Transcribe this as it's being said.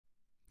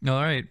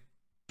Alright.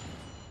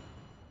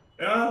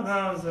 Oh,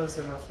 no, that's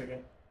enough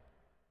again.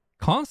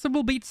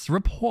 Constable Beate's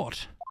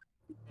report.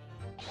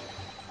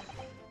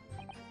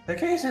 The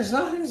case has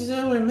nothing to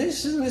do with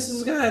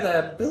Mrs.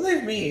 Beate.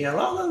 Believe me, a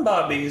London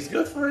Bobby is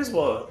good for his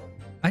word.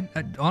 I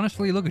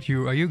honestly, look at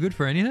you. Are you good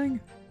for anything?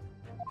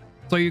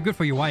 So you're good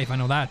for your wife, I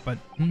know that, but...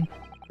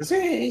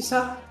 See,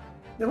 sir,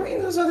 the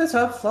windows on the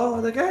top floor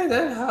of the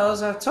guided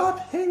house are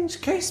top hinge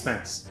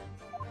casements.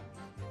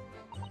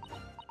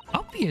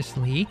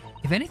 Obviously,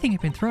 if anything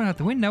had been thrown out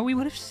the window, we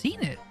would have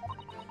seen it.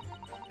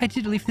 I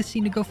did leave the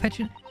scene to go fetch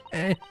it,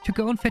 to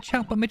go and fetch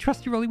help, but my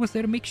trusty Rolly was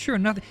there to make sure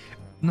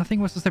nothing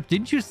was disturbed.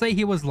 Didn't you say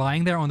he was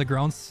lying there on the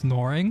ground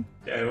snoring?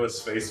 Yeah, it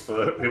was face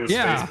planted.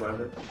 Yeah.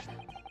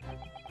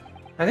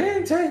 I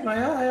didn't take my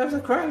eye off the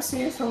crime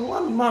scene for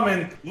one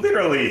moment.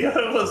 Literally,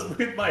 I was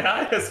with my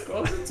eye as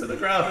close to the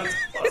ground as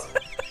possible.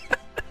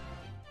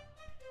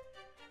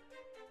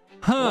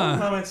 Huh. One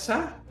moment,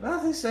 sir.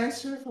 Nothing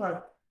stands to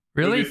reflect.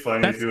 Really? It would be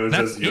funny if he was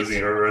just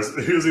using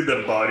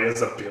the body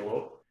as a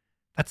pillow.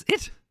 That's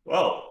it?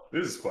 Well,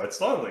 this is quite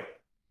startling.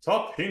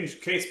 Top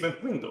hinge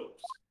casement windows.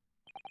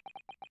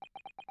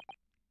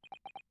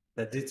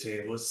 The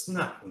detail was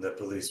not in the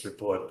police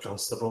report,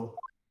 Constable.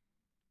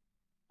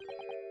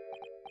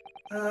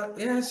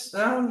 Yes,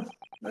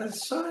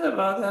 sorry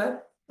about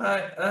that.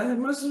 I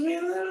must have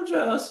been a little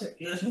jealous.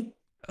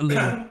 A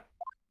little.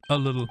 A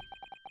little.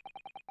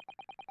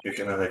 You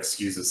cannot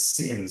excuse the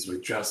sins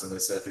with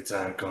drowsiness every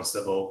time,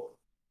 Constable.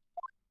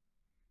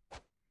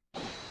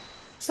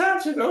 It's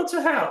time to go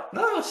to hell.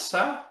 No,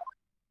 sir.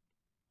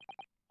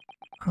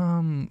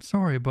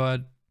 Sorry,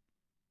 but...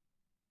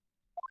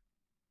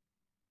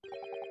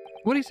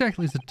 What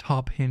exactly is a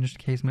top hinged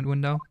casement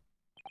window?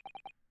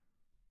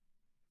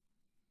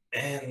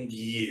 And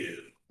you.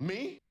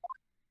 Me?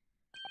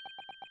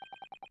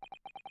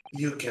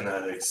 You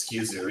cannot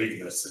excuse your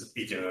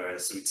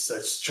ignorance with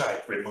such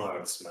trite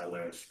remarks, my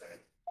learned friend.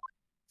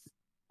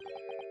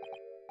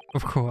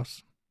 Of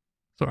course.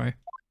 Sorry.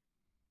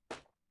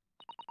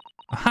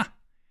 Aha!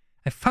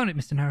 I found it,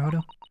 Mr.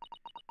 Naruto.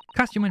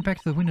 Costume went back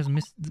to the windows of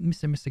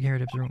Mr. and Mrs.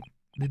 Garrett's room.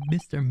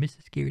 Mr. and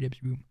Mrs.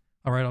 Garrett's room.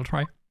 Alright, I'll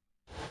try.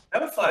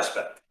 Have a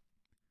flashback.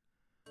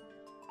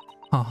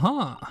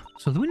 Aha!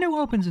 So the window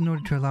opens in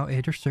order to allow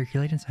air to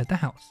circulate inside the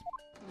house.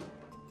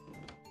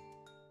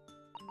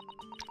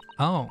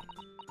 Oh.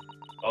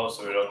 Oh,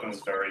 so it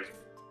opens very...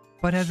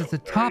 But as it's a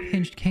top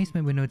hinged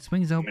casement window, it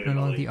swings open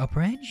along the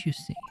upper edge, you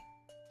see.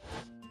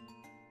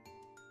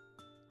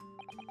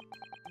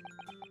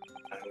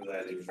 I'm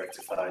glad you've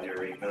rectified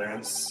your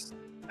ignorance.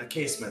 A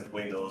casement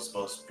window's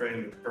most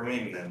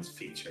prominent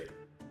feature.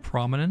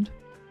 Prominent?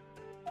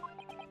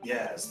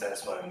 Yes,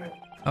 that's what I meant.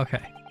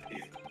 Okay.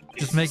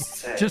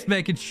 Just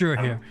making sure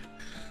here.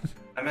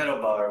 A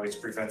metal bar which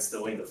prevents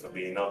the window from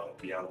being opened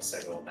beyond the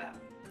segment map.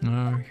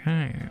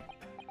 Okay.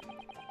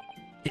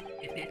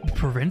 It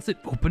prevents it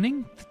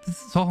opening?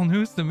 This is all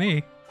news to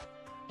me.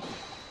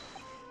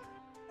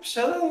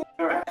 Shall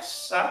I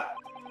rest, sir?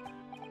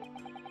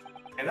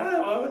 In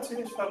other words,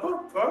 if a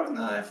book or a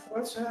knife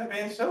was to have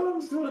been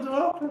shown through the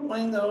open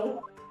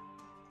window,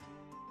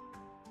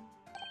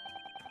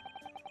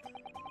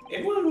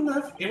 it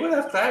would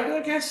have dragged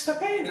against the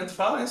pane and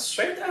fallen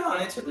straight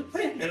down into the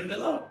pavement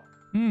below.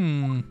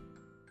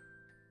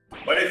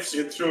 What if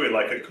you threw it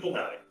like a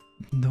kunai?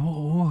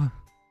 No.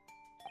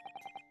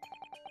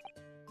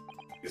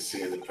 You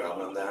see the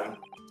problem now?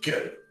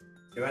 Good.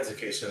 Your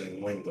education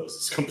in Windows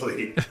is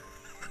complete.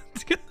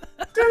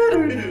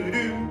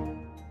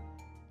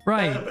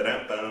 Right.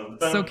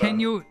 So can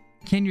you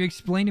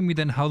explain to me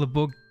then how the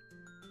book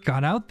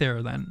got out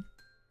there then?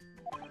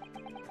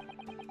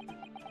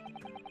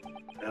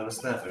 There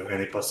was never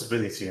any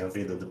possibility of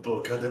either the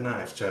book or the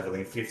knife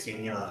traveling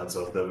 15 yards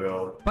off the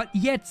road. But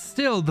yet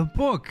still, the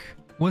book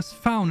was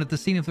found at the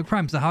scene of the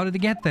crime, so how did it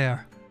get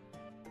there?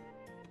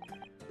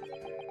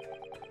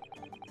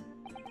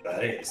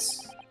 That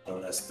is,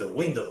 unless the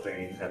window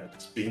pane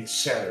had been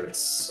shattered,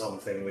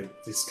 something we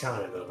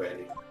discounted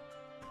already.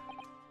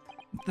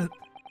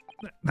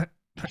 That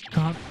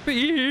can't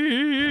be.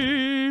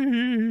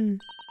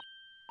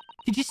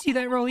 Did you see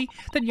that, Rolly?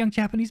 That young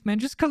Japanese man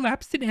just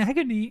collapsed in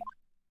agony.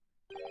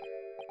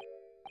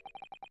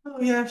 Oh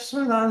yes,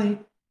 Lolly.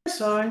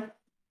 Sorry.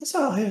 I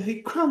saw him.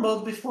 He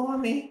crumbled before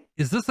me.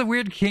 Is this a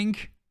weird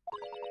kink?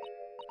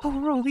 Oh,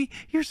 Rolly,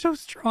 you're so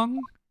strong.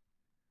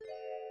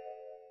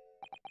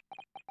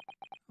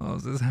 Oh,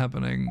 is this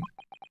happening?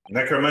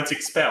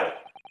 Necromantic spell.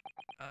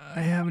 I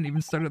haven't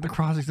even started the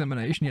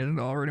cross-examination yet and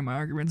already my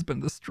argument's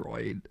been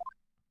destroyed.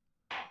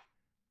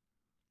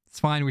 It's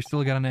fine, we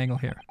still got an angle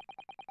here.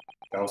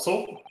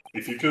 Counsel,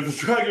 if you could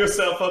drag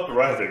yourself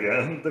upright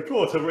again, the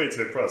court awaits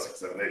a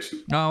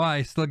cross-examination. Oh,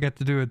 I still get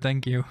to do it,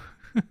 thank you.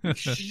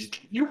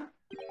 You?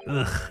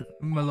 Ugh,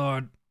 my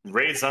lord.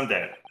 Raise on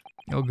that.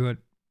 Oh, good.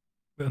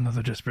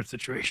 Another desperate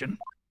situation.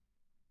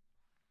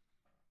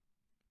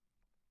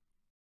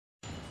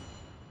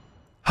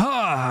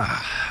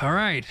 Ah,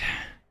 alright.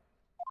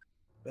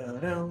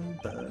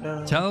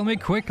 Tell me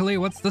quickly,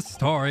 what's the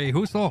story?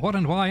 Who saw what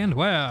and why and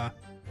where?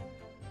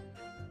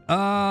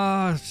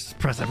 Just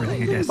press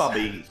everything, I guess.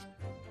 Bobby.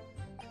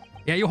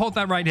 Yeah, you hold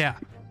that right here.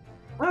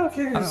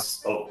 Okay.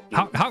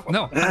 How?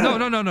 No.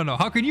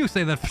 How can you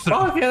say that for certain?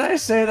 How can I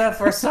say that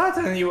for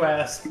certain, you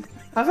ask?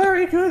 A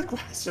very good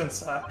question,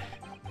 sir.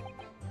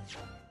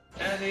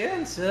 And the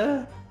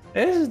answer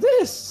is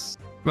this.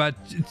 But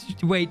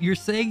wait, you're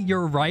saying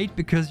you're right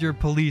because you're a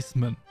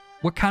policeman.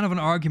 What kind of an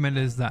argument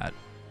is that?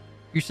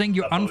 You're saying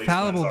you're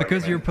unfallible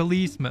because you're a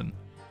policeman.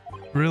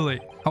 Really?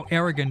 How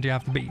arrogant do you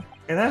have to be?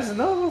 It has the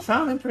noble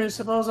founding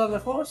principles of the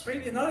force,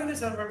 really knowing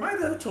is a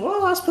reminder to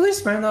all us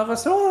policemen of our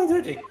solemn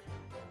duty.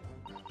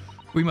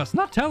 We must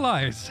not tell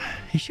lies.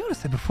 He showed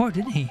us that before,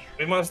 didn't he?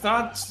 We must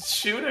not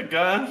shoot a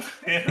gun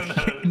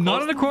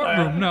Not in the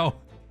courtroom, no.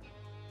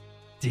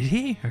 Did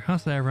he? I can't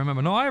say I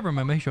remember. No, I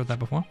remember. He showed that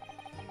before.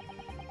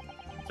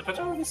 To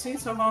patrol the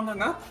seats along the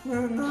not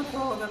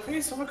for the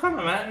peace of a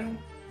common man.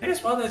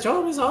 Here's what the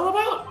job is all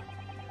about.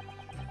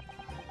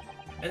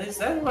 And it's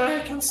that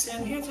way I can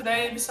stand here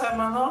today beside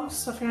my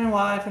long-suffering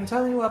wife and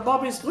tell you what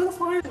Bobby's good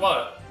for is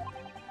what.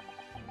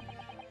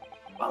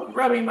 While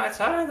rubbing my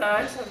tired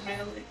eyes at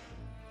me.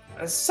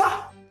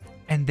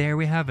 And there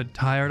we have it,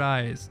 tired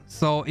eyes.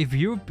 So if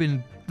you've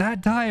been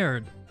that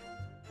tired,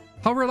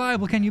 how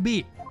reliable can you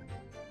be?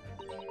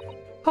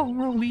 Oh,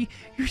 Rolly,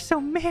 you're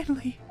so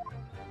manly.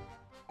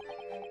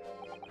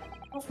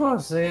 Of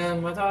course I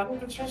am, my darling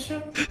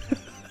Patricia.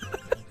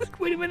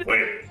 Wait a minute.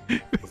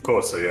 Wait, of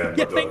course I am,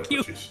 yeah, thank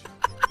you.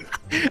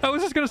 I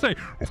was just gonna say,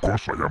 of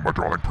course I am, my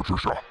darling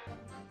Patricia.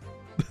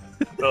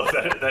 No,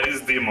 that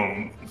is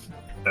demon.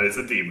 That is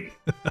a demon.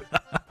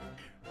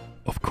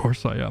 Of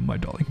course I am, my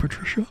darling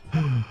Patricia.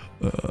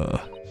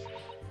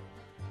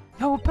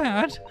 Oh,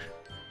 Pat.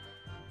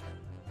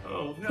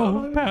 Oh, no.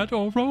 Oh, Pat.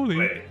 Oh, Rolly.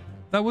 Wait.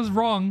 That was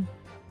wrong.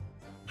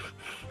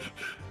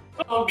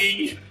 Oh,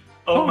 me.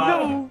 Oh, my.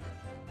 No.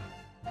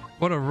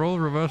 What a role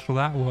reversal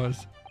that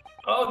was.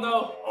 Oh,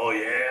 no. Oh,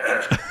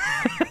 yeah.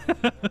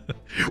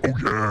 Oh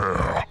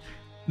yeah.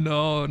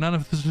 No, none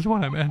of this is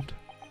what I meant.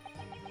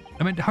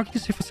 I mean, how can you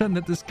say for certain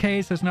that this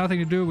case has nothing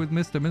to do with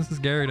Mr. and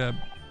Mrs. Garrett?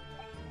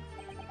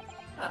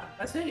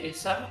 I see,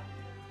 sir.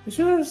 You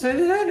should have said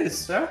that is,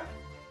 sir.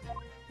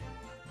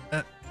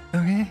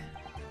 Okay.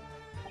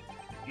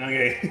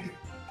 Okay.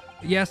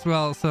 Yes,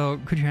 well, so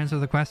could you answer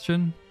the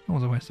question? That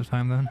was a waste of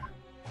time then.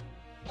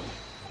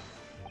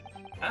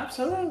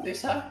 Absolutely,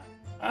 sir.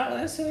 I'll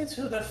listen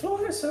to the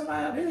fullness of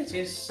my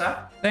abilities,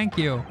 sir. Thank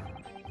you.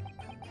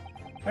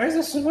 There is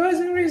a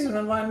surprising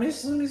reason why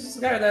Mrs. and Mrs.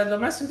 Garrett's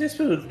domestic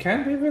dispute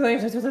can be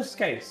related to this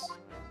case.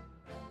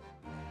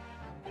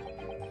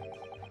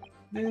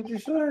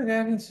 Before I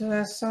get into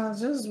that,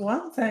 just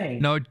one thing.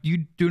 No,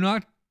 you do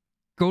not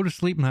go to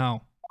sleep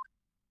now.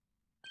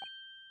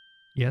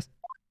 Yes?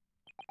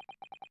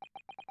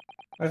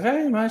 I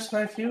very much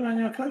like you and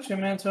your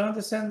countrymen to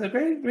understand the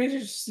great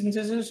British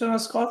institution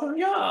of Scotland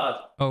Yard.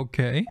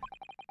 Okay.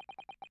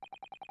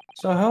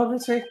 So I hope you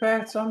take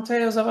back some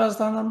tales of us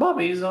London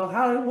Bobbies on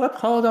how we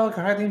uphold our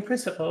guiding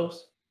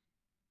principles.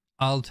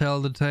 I'll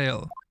tell the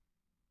tale.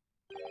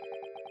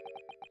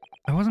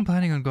 I wasn't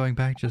planning on going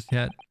back just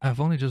yet.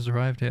 I've only just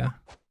arrived here.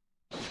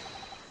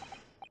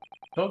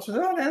 So to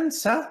that end,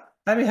 sir,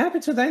 I'd be happy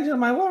to lend you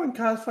my warrant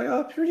card for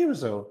your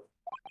perusal.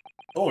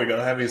 Oh, we're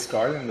gonna have his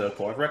card in the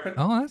court record?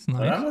 Oh, that's nice.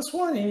 But I'm just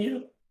warning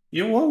you,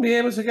 you won't be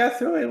able to get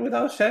through it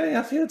without shedding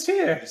a few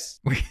tears.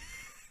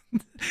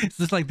 Is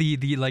this like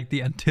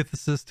the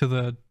antithesis to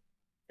the...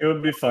 It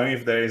would be funny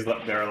if there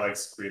are like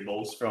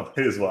scribbles from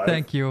his wife.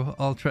 Thank you.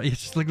 I'll try.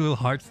 It's just like little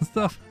hearts and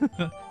stuff.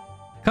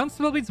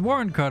 Constable Beate's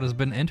warrant card has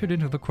been entered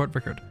into the court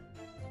record.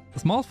 A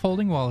small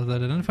folding wallet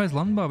that identifies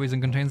London Bobbies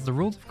and contains the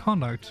rules of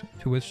conduct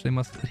to which they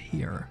must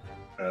adhere.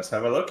 Let's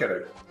have a look at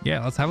it.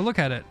 Yeah, let's have a look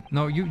at it.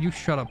 No, you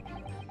shut up.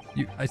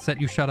 I said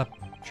you shut up.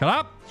 Shut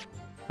up!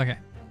 Okay.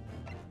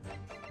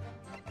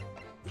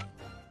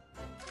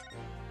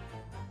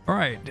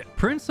 Alright,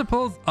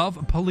 principles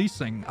of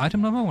policing.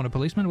 Item number 1, a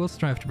policeman will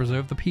strive to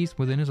preserve the peace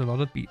within his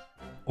allotted beat.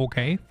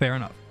 Okay, fair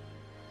enough.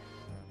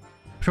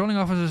 Patrolling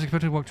officers are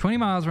expected to walk 20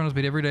 miles around the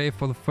beat every day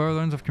for the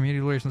furtherance of community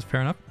relations.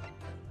 Fair enough.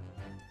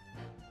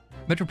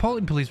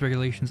 Metropolitan police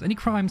regulations. Any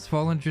crimes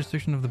fall under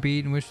jurisdiction of the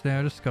beat in which they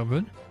are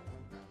discovered.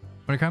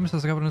 When a crime is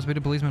discovered on the beat,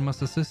 a policeman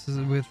must assist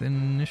with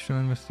initial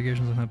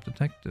investigations and help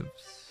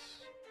detectives.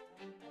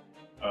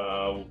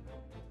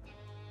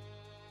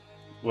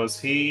 Was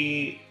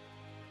he...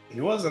 He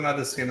wasn't at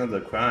the scene of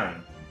the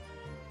crime.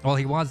 Well,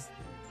 he was.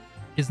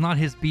 It's not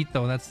his beat,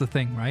 though. That's the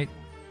thing, right?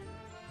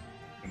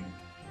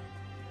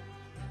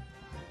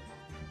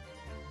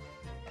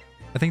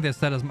 I think they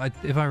said,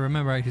 if I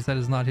remember right, he said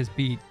it's not his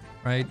beat,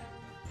 right?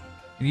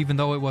 And even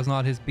though it was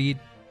not his beat,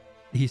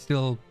 he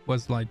still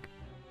was like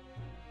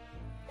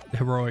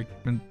heroic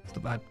and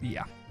stuff like that.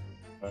 Yeah.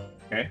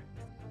 Okay.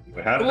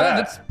 We have well, that.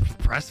 let's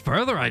press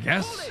further, I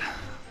guess.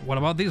 What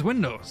about these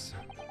windows?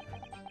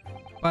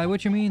 By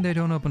which you mean they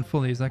don't open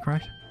fully, is that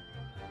correct?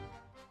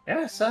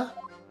 Yes, sir.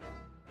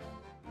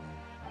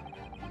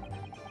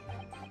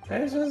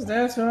 They're just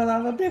there to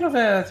allow a bit of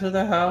air to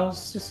the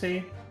house, you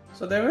see.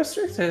 So they're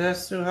restricted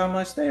as to how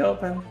much they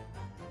open.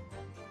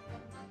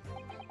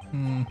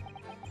 Hmm.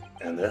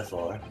 And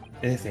therefore,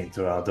 anything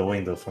thrown out the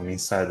window from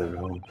inside the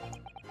room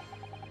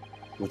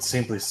would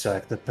simply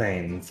strike the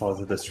pane and fall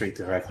to the street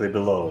directly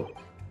below.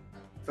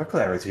 For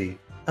clarity,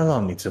 allow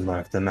me to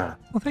mark the map.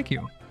 Well, thank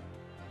you.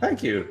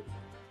 Thank you.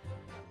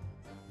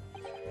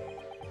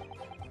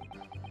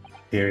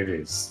 Here it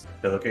is,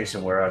 the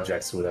location where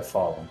objects would have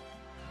fallen.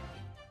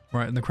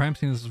 Right, and the crime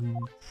scene is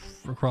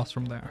across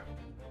from there.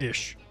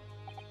 Ish.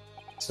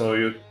 So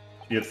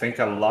you'd think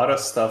a lot of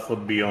stuff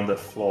would be on the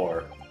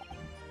floor.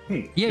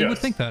 Yeah, you would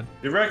think that.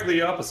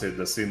 Directly opposite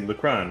the scene of the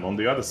crime, on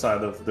the other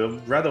side of the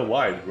rather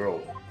wide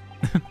road.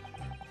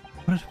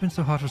 Would it have been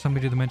so hard for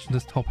somebody to mention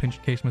this top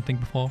hinged casement thing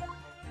before?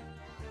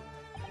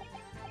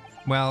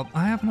 Well,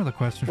 I have another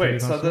question for you.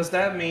 Wait, so Constable. does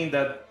that mean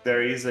that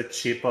there is a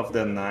chip of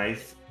the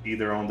knife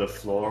either on the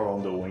floor or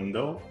on the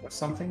window or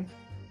something?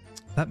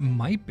 That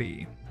might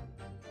be.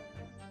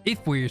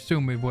 If we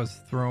assume it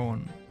was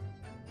thrown.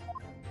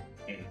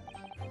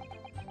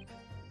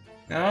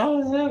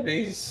 Oh, that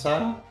is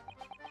so.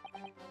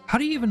 How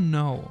do you even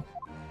know?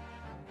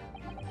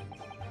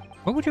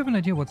 What would you have an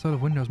idea what sort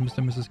of windows Mr.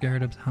 and Mrs.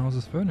 Garrett's house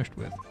is furnished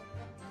with?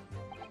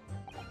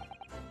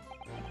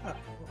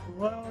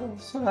 Well,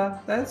 sir,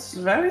 that's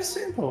very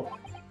simple.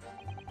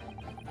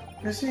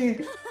 You see,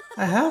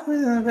 I helped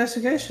with an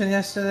investigation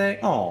yesterday.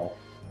 Oh.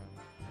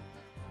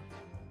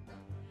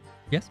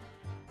 Yes?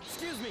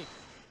 Excuse me.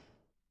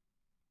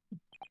 Do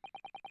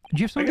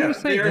you have something to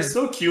say? They are that-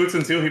 so cute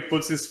until he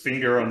puts his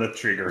finger on the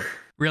trigger.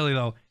 Really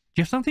though, do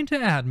you have something to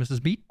add,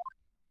 Mrs. Beate?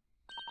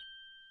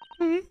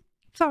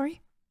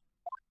 Sorry.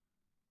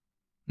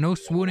 No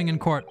swooning in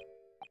court.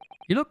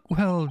 You look,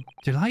 well,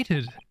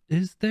 delighted.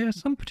 Is there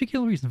some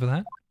particular reason for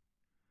that?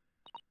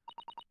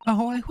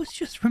 Oh, I was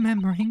just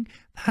remembering,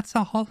 that's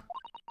all.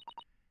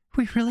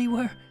 We really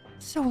were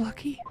so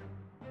lucky.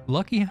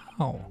 Lucky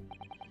how?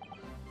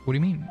 What do you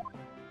mean?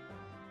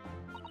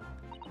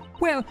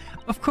 Well,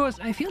 of course,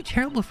 I feel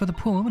terrible for the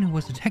poor woman who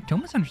was attacked.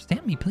 Don't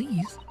misunderstand me,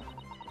 please.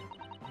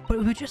 But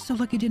we were just so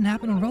lucky it didn't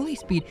happen on rolly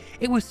speed.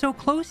 It was so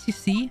close, you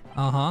see.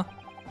 Uh-huh.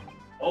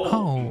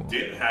 Oh, it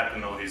did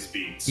happen on his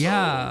beat. So...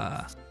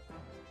 Yeah.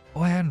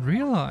 Oh, I hadn't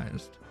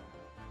realized.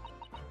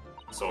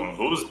 So on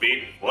whose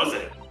beat was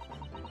it?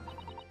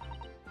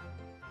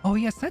 Oh,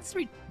 yes, that's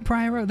right,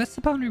 Briar Road. That's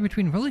the boundary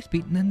between rolly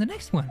speed and then the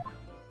next one.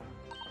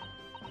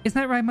 Isn't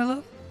that right, my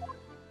love?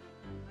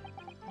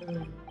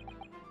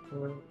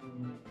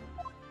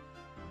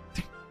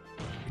 He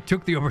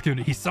took the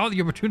opportunity. He saw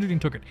the opportunity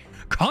and took it.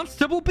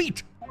 Constable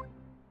Beate!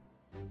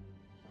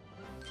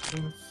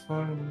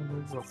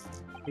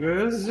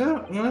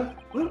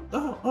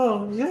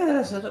 Oh,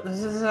 yes,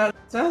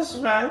 that's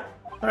right.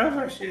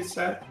 Whatever she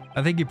said.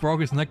 I think he broke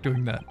his neck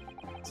doing that.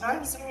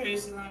 That's the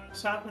reason I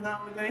was helping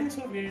out with the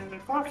interview in the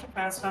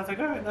occupants of the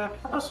guy in that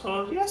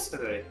household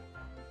yesterday.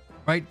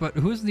 Right, but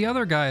who's the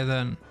other guy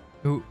then?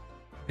 Who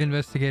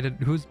investigated?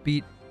 Who's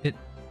beat it?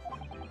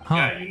 Huh.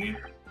 Yeah, you need...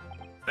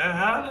 The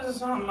house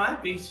is on my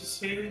beat, you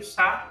see,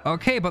 stop.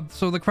 Okay, but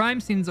so the crime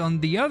scene's on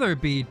the other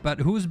beat, but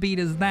whose beat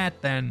is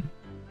that then?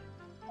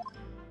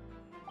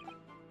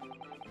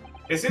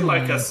 Is it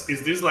like a...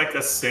 Is this like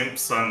a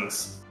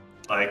Simpsons...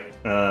 Like,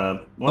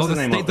 what's the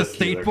name of the the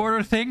killer?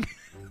 skateboarder thing?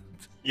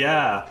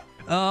 Yeah.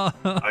 Oh.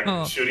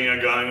 Like shooting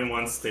a gun in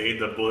one state,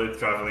 the bullet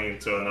traveling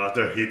into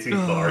another, hitting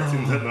Bart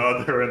in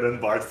another, and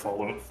then Bart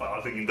falling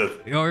in the...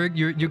 Or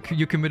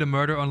you commit a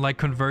murder on like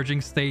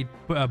converging state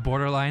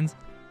borderlines.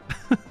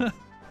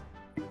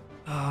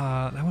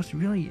 That was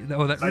really...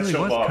 Oh, that really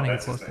was cutting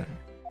it close then.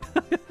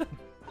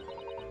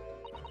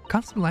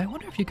 Constable, I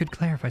wonder if you could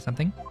clarify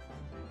something.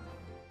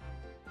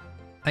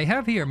 I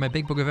have here my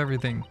big book of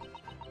everything.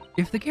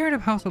 If the Garrett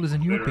household is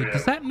in your beat,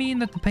 does that mean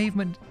that the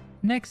pavement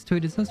next to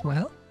it is as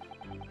well?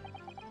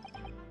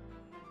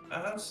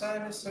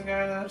 Outside Mr.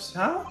 Garrett's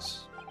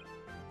house?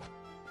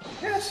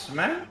 Yes,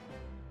 man.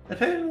 The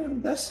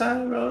pavement this side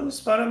of the road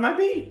is part of my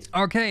beat.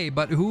 Okay,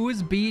 but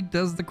whose beat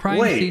does the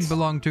crime scene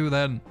belong to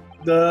then?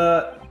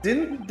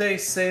 Didn't they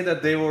say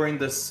that they were in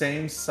the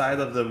same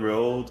side of the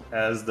road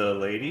as the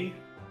lady?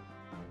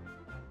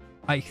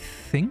 I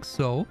think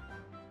so.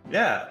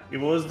 Yeah, it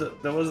was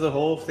that was the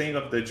whole thing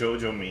of the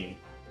JoJo meme.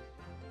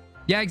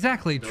 Yeah,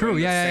 exactly. They were True.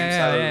 in the same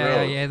side of the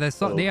road. Yeah.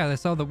 They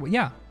saw the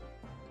yeah.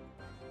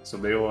 So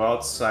they were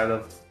outside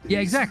of Yeah,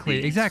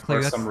 exactly.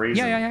 for some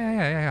reason.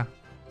 Yeah.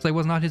 So it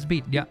was not his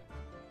beat. Yeah.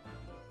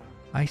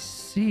 I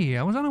see.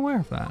 I was unaware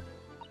of that.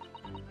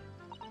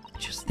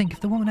 Just think, if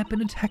the woman had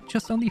been attacked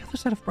just on the other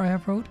side of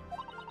Briar Road,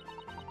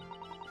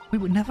 we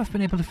would never have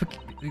been able to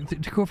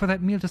go for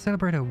that meal to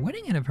celebrate our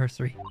wedding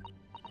anniversary.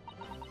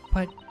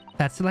 But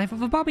that's the life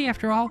of a Bobby,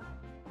 after all.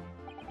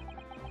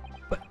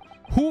 But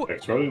who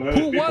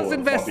was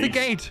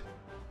investigate?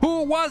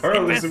 Who was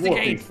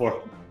investigate?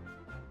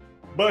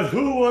 But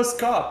who was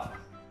cop?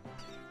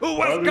 Who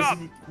was cop?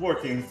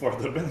 Working for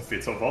the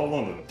benefits of all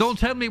Londoners. Don't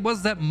tell me it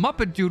was that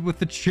Muppet dude with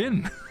the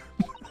chin.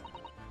 Do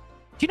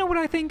you know what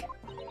I think?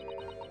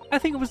 I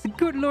think it was the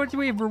good Lord's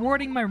way of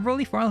rewarding my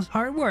Rolly for all his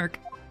hard work.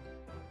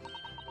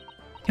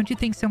 Don't you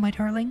think so, my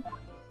darling?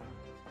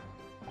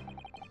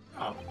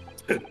 Oh.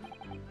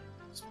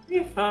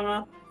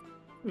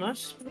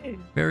 Must be.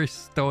 Very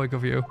stoic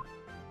of you.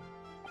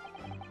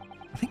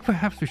 I think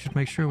perhaps we should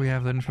make sure we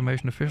have that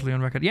information officially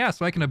on record. Yeah,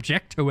 so I can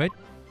object to it.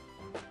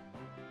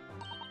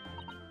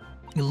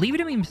 Leave it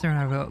to me, Mr.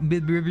 Harville. Blah,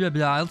 blah, blah,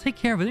 blah. I'll take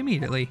care of it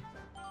immediately.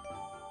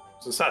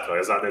 So Sato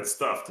has added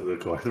stuff to the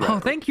court record. Oh,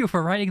 thank you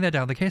for writing that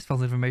down. The case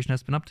file's information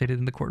has been updated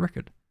in the court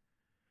record.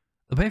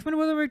 The pavement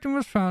where the victim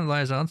was found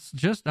lies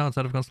just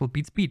outside of Constable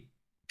Beate's beat.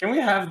 Can we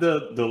have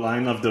the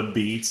line of the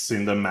beats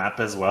in the map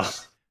as well?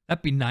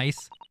 That'd be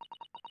nice.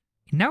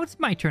 Now it's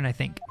my turn, I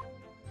think.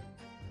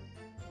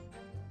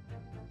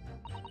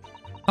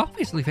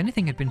 Obviously, if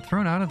anything had been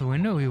thrown out of the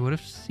window, we would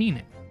have seen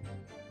it.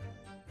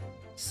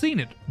 Seen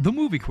it. The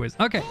movie quiz.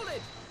 Okay.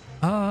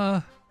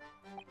 But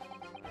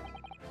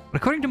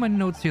according to my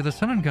notes here, the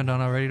sun had gone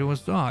down already. It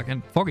was dark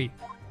and foggy.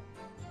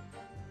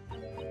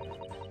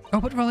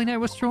 Oh, but Rolly and I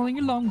were strolling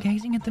along,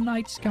 gazing at the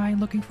night sky and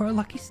looking for a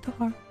lucky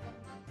star.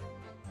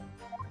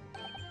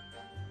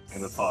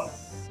 In the fog.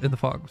 In the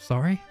fog,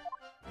 sorry.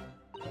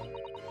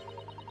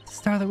 The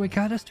star that would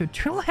guide us to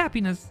eternal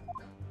happiness.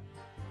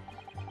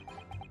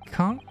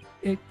 Can't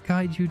it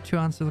guide you to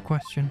answer the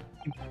question?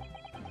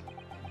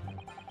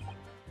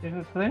 If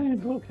a flaming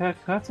book had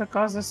cut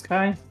across the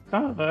sky in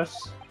front of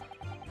us,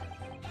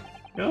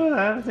 you would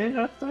have it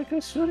looked like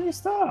a shooting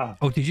star.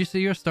 Oh, did you see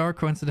your star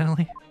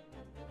coincidentally?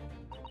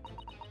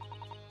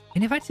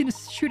 And if I'd seen a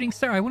shooting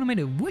star, I would have made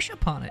a wish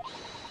upon it.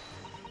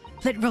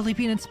 Let Rolly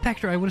be an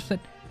inspector, I would have said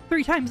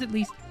 3 times at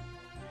least.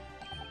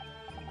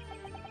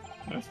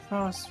 Of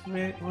course,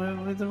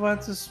 with the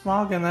weather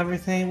smog and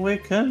everything, we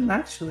couldn't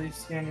actually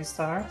see any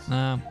stars.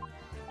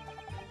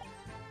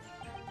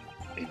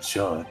 In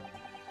short,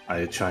 are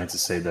you trying to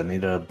say that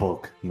neither a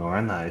book nor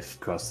a knife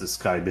crossed the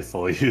sky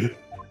before you?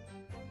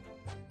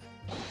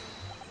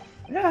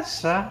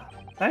 Yes, sir.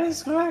 That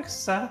is correct,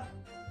 sir.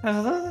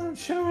 As I'm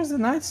sure as the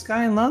night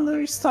sky in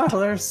London is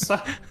starless,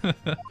 sir.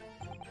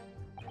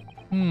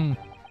 It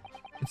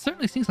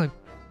certainly seems like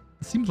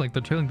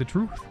they're telling the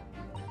truth.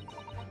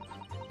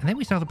 And then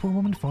we saw the poor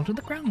woman fall to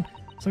the ground,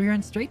 so we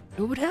ran straight.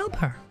 It would help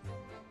her.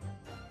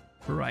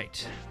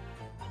 Right.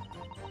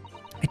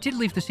 I did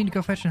leave the scene to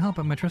go fetch and help,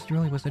 but my trusty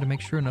Rolly was there to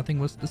make sure nothing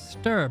was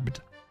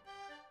disturbed.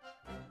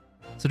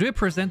 So do I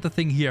present the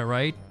thing here,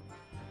 right?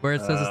 Where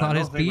it says it's not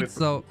his beat,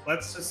 so...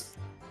 Let's just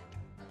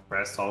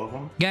press all of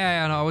them.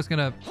 Yeah, no, I was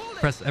gonna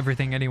press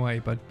everything anyway,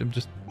 but I'm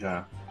just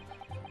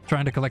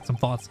trying to collect some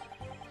thoughts.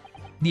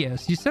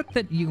 Yes, you said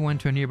that you went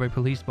to a nearby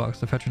police box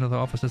to fetch another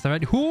officer, is that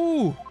right?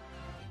 Who?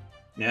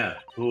 Yeah,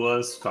 who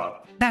was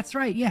caught? That's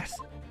right, yes.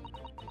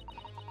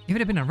 If it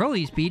had been a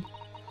Rolly's beat,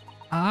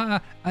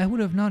 I would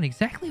have known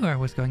exactly where I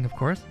was going, of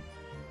course.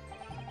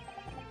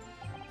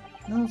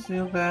 Don't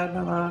feel bad,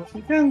 my love.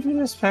 You can't be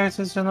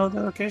expected to know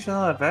the location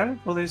of every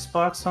police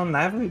box on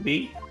every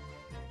beat.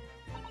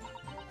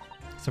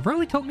 So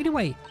Rolly told me to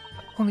wait.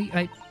 Only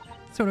I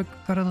sort of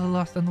got a little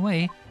lost on the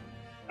way.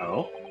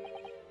 Oh?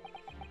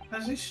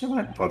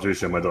 Patricia,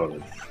 Patricia, my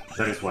darling.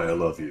 That is why I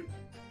love you.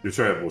 Your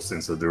terrible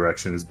sense of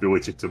direction is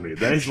bewitching to me.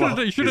 That is why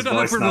his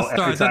voice now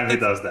every time he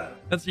does that.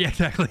 That's yeah,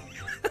 exactly.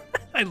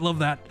 I love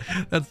that.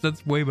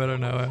 That's way better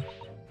now.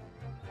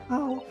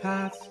 Oh,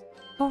 Pat.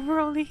 Oh,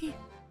 Rolly.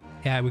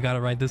 Yeah, we got it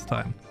right this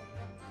time.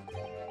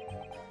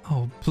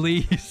 Oh,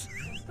 please.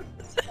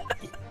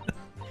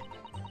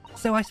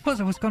 So I suppose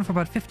I was gone for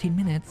about 15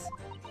 minutes.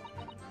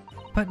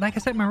 But like I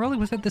said, my Rolly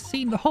was at the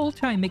scene the whole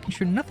time, making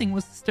sure nothing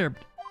was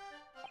disturbed.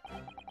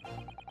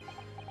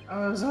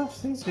 I was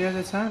off duty at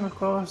the time, of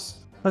course.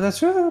 But the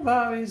truth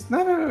about it is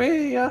never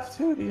really off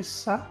duty,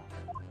 sir.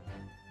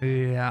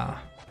 Yeah.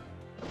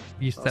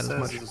 You said as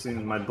much. It's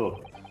in my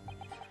book.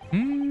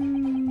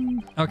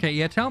 Okay,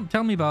 yeah,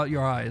 tell me about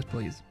your eyes,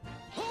 please.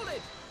 Hold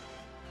it!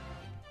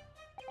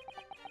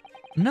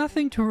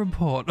 Nothing to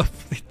report.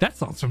 That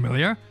sounds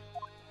familiar.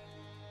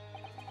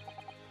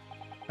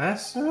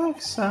 That's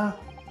correct, sir.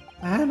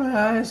 I had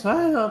my eyes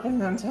wide open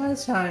the entire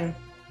time.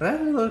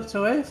 Never looked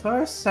away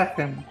for a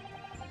second.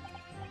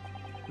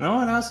 No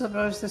one else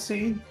approached the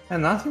scene,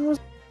 and nothing was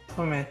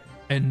for me.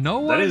 And no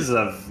one... That is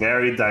a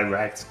very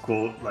direct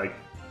quote, like...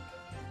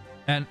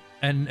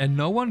 And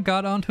no one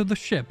got onto the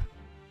ship,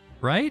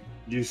 right?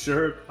 You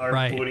sure are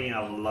putting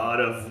a lot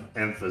of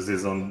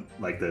emphasis on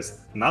like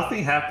this.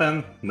 Nothing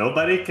happened,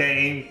 nobody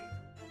came.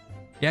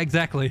 Yeah,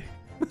 exactly.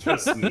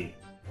 Trust me.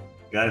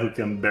 Guy who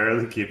can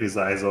barely keep his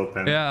eyes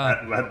open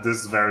at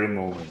this very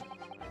moment.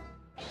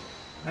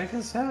 I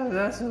can tell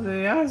that's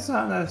the eyes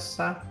on us,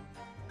 sir.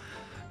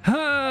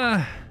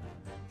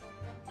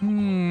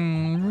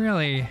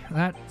 Really?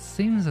 That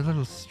seems a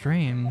little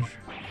strange.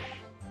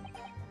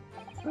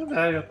 I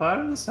beg your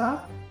pardon,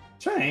 sir.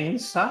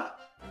 Strange, sir.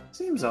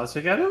 Seems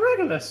altogether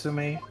regular to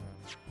me.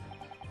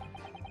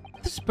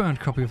 This burnt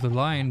copy of the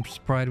Lion's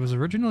Pride was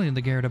originally in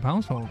the Garrett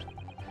household.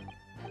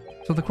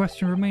 So the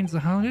question remains,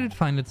 how did it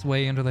find its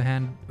way into the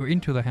hand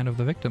of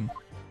the victim?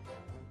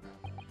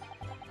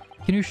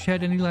 Can you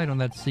shed any light on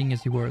that, seeing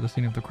as you were at the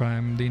scene of the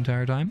crime the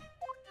entire time?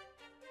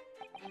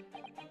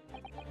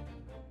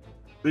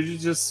 Did you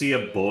just see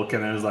a book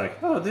and I was like,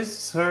 oh, this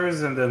is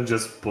hers, and then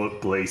just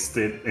placed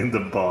it in the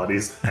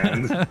body's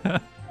hand?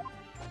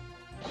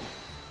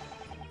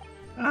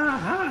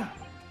 Aha!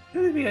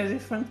 Could it be a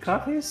different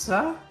copy,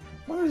 sir?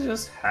 Well, it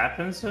just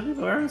happens to be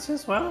words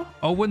as well.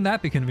 Oh, wouldn't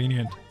that be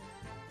convenient?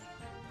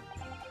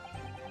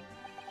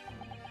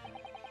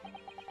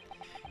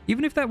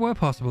 Even if that were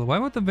possible, why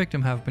would the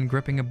victim have been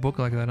gripping a book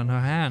like that in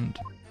her hand?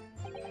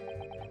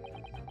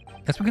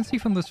 As we can see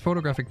from this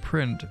photographic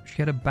print, she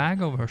had a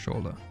bag over her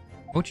shoulder.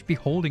 Why would she be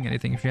holding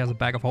anything if she has a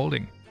bag of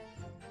holding?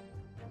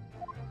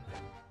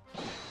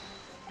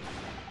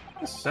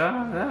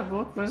 Sir, that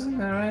book was in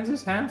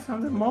Lorenzo's hand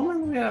from the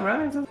moment we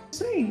arrived at the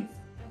scene.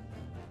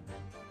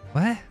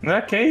 What? In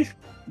that case,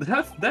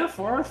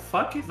 therefore,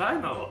 fuck if I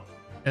know.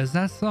 Is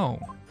that so?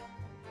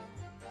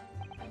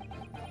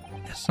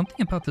 There's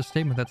something about this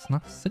statement that's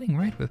not sitting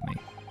right with me.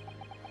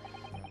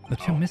 The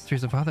two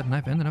mysteries of how that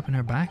knife ended up in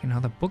her back and how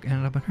the book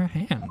ended up in her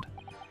hand.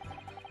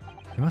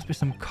 There must be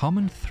some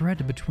common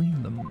thread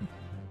between them.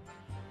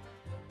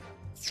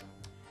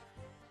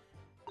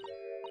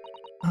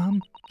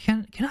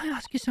 Can I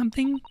ask you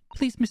something,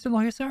 please, Mr.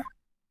 Lawyer, sir?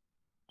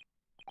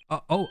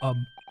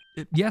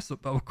 Yes,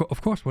 of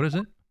course. What is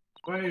it?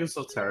 Why are you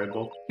so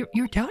terrible?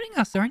 You're doubting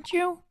us, aren't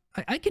you?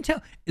 I can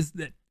tell. Is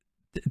that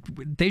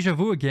déjà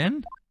vu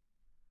again?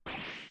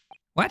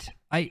 What?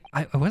 I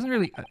wasn't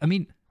really. I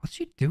mean, what's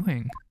she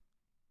doing?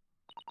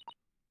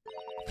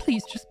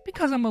 Please, just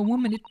because I'm a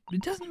woman,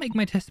 it doesn't make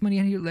my testimony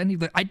any.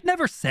 I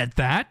never said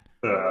that.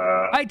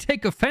 I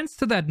take offense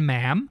to that,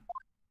 ma'am.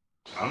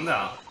 Calm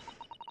down.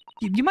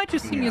 You might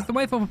just see me as the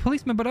wife of a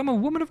policeman, but I'm a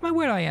woman of my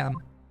word. I am.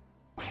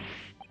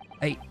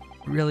 I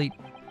really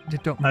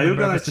don't. Are you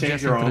gonna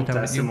change your own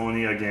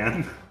testimony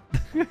again?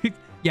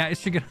 Yeah, is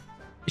she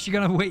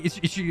gonna wait?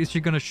 Is she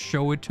gonna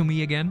show it to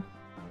me again?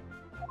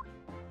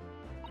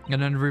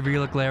 And then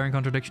reveal a glaring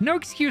contradiction. No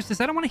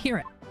excuses. I don't want to hear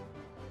it.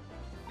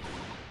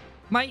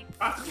 My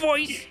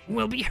voice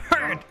will be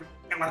heard.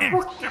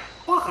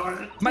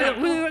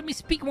 Will you let me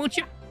speak, won't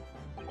you?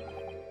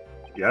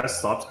 Yes,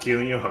 stop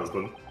killing your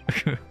husband.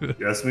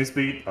 Yes, Miss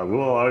Beate, I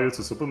will allow you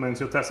to supplement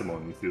your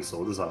testimony if you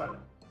so desire.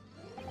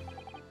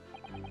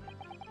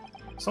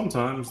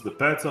 Sometimes the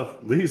path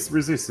of least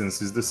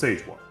resistance is the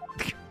sage one.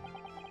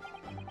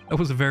 That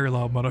was a very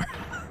loud mutter.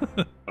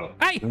 Oh.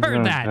 I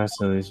heard that!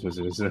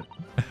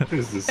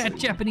 That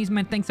Japanese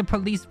man thinks the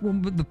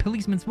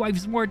policeman's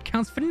wife's word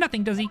counts for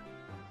nothing, does he?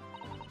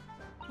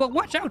 Well,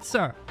 watch out,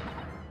 sir!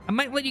 I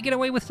might let you get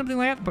away with something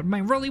like that, but I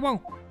really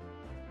won't.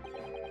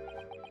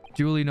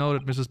 Duly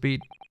noted, Mrs.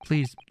 Beate.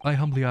 Please, I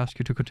humbly ask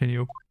you to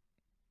continue.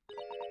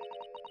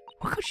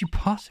 What could she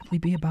possibly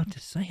be about to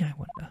say, I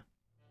wonder?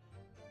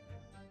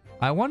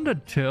 I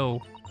wondered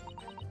too.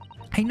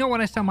 I know what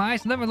I saw. My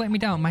eyes never let me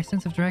down. My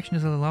sense of direction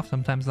is a little off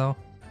sometimes, though.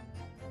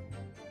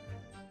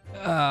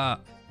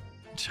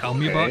 Tell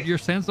me about your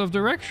sense of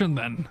direction,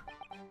 then.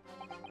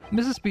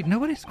 Mrs. Beate,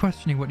 nobody's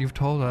questioning what you've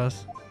told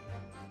us.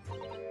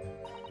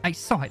 I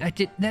saw it. I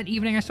did. That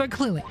evening, I saw it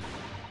clearly.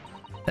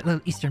 That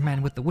little Eastern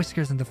man with the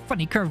whiskers and the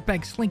funny curved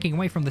bag slinking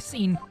away from the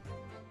scene.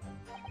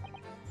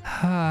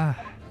 I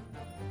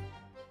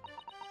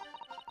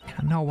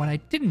don't know what I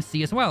didn't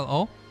see as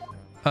well.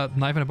 Oh,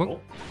 knife and a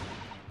book.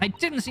 I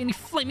didn't see any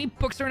flaming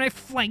books or a knife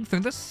flying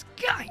through the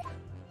sky.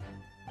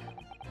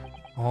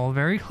 All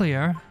very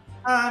clear.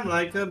 I'm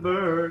like a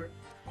bird.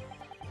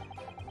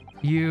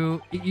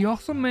 You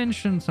also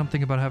mentioned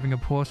something about having a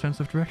poor sense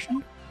of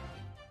direction.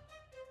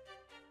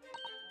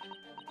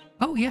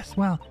 Oh yes,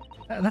 well,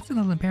 that's a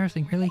little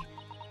embarrassing, really.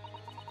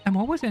 I'm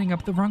always ending up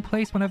at the wrong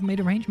place when I've made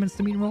arrangements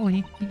to meet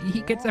Rolly.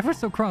 He gets ever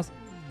so cross.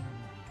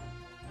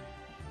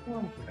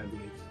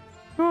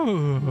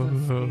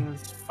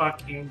 This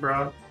fucking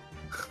bro.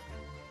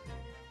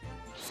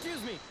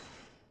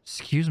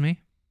 Excuse me?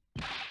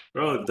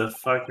 Bro, the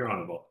fuck you're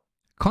on about?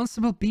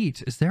 Constable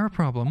Beate, is there a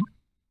problem?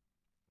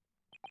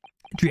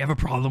 Do you have a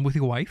problem with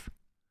your wife?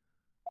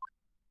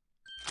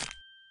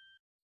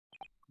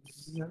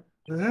 No,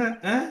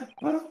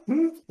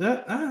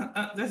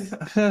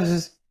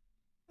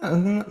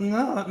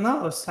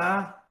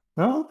 sir.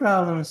 No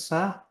problem,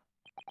 sir.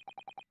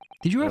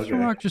 Did you after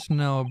work just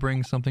now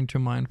bring something to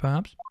mind,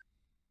 perhaps?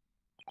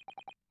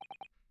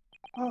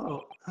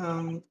 Oh,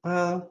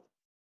 well,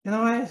 you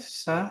know what,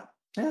 sir?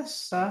 Yes,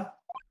 sir.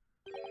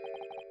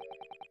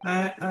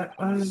 I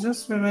was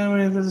just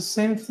remembering that the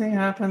same thing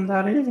happened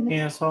that evening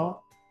as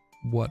well.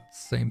 What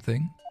same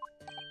thing?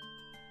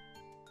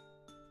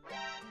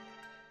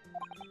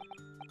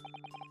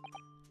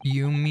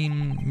 You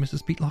mean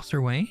Mrs. Beate lost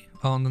her way?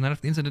 On the night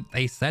of the incident,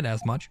 they said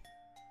as much.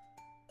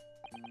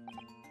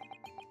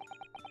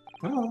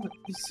 Well,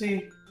 you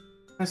see,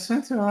 I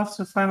sent her off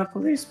to find a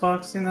police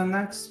box in the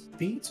next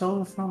beat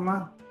over from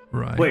her.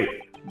 Right. Wait,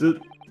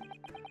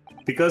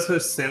 because her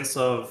sense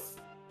of...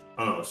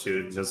 Oh no,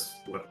 she just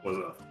was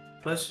off.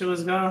 But she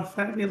was gone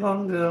fairly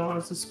longer than I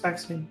was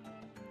expecting.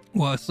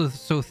 Well, so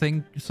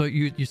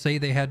you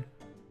say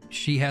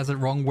she has it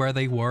wrong where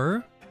they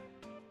were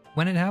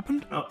when it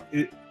happened? No,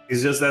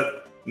 it's just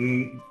that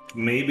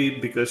maybe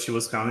because she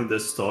was counting the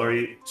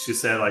story, she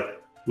said like,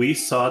 we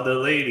saw the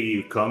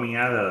lady coming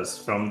at us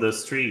from the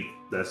street.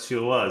 That she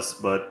was,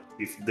 but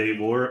if they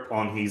were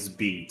on his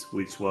beat,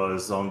 which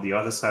was on the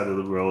other side of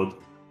the road,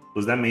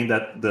 does that mean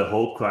that the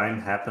whole crime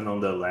happened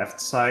on the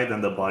left side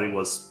and the body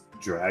was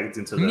dragged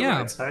into the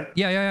right side?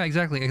 Yeah,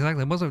 exactly.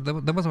 That was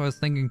what I was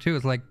thinking too.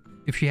 It's like,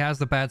 if she has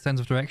the bad sense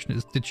of direction,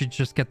 did she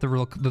just get the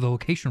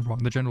location wrong,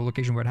 the general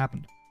location where it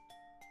happened?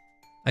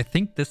 I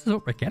think this is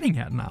what we're getting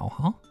at now,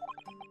 huh?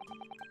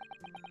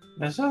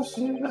 I shall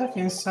see you back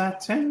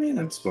inside 10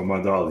 minutes. But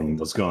my darling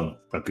was gone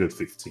a good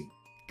 15.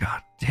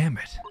 God damn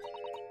it.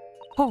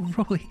 Oh,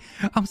 Rolly,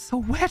 I'm so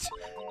wet.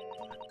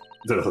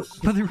 Duh.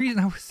 But the reason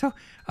I was so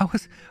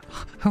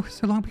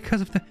long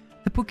because of the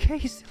bouquet,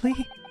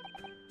 silly.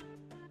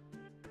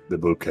 The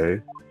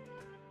bouquet?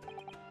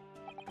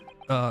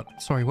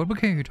 Sorry, what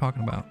bouquet are you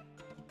talking about?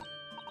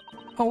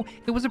 Oh,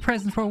 it was a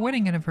present for a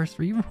wedding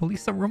anniversary. Rolly,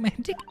 so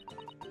romantic.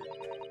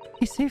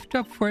 He saved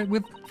up for it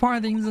with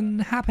farthings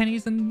and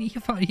halfpennies, and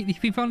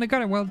he finally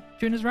got it while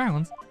doing his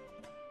rounds.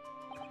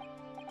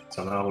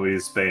 So now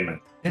he's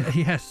payment.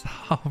 Yes,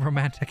 how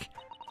romantic.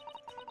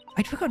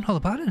 I'd forgotten all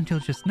about it until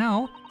just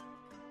now.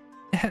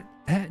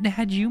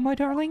 Had you, my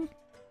darling?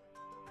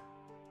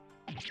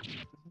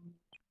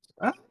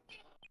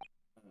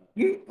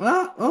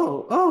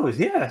 Oh,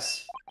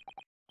 yes.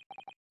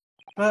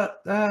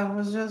 But that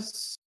was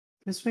just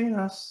between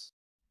us.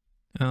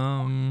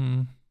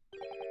 Not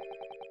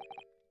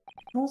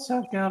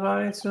talking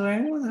about it to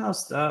anyone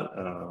else.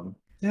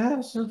 Yeah,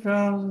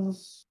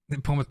 surprises.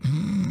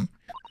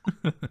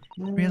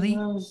 Really?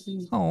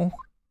 Oh.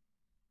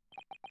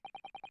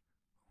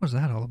 What was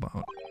that all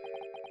about?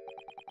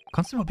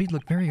 Constable Beate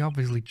looked very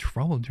obviously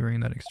troubled during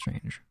that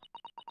exchange.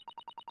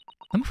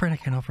 I'm afraid I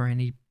can't offer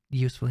any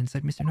useful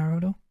insight, Mr.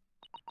 Naruto.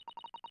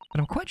 But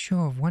I'm quite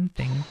sure of one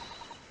thing.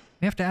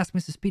 We have to ask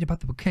Mrs. Beate about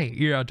the bouquet.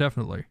 Yeah,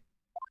 definitely.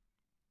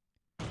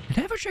 Did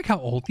I ever check how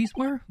old these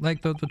were?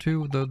 Like the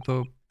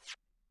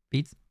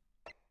Beates?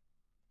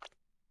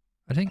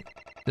 I think.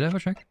 Did I ever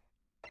check?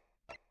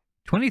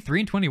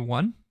 23 and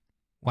 21?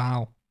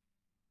 Wow.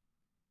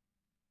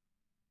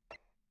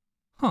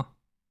 Huh.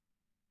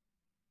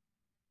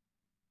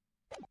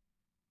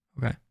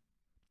 Okay.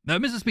 Now,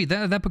 Mrs. Beate,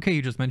 that bouquet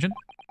you just mentioned.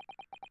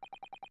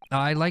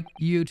 I'd like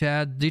you to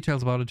add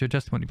details about it to your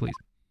testimony, please.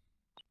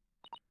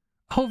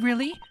 Oh,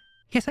 really?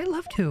 Yes, I'd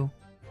love to.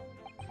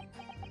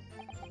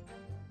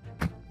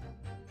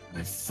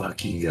 My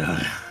fucking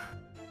god.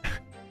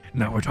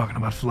 Now we're talking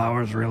about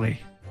flowers, really.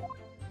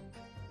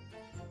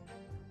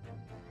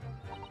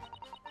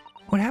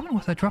 What happened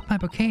was I dropped my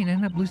bouquet and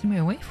ended up losing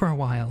my way for a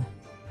while.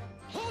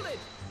 Hold it!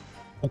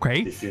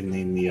 Okay. If you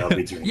need me, I'll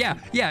be drinking.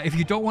 Yeah, if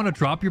you don't want to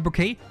drop your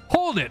bouquet,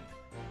 hold it!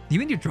 You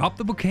mean you dropped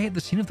the bouquet at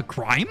the scene of the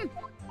crime?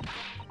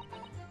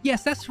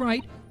 Yes, that's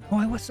right. Oh,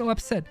 I was so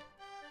upset.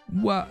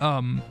 What,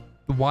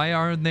 why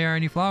aren't there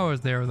any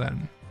flowers there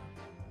then?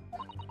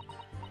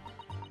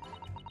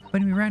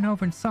 When we ran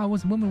over and saw it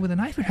was a woman with a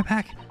knife in her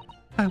back,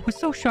 I was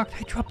so shocked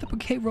I dropped the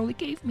bouquet Rolly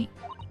gave me.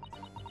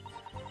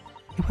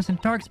 It was in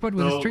dark spot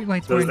with the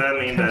streetlights. Does that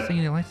mean that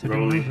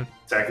Rolly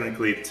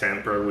technically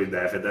tampered with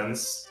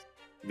evidence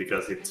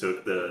because he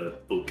took the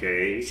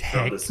bouquet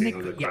from the scene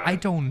of the crime? Yeah, I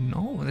don't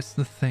know. That's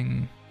the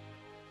thing.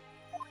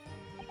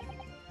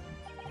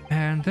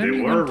 And then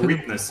they were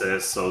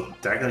witnesses, so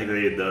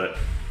technically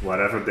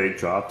whatever they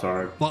dropped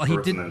are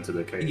pertinent to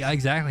the case. Yeah,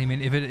 exactly. I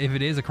mean, if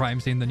it is a crime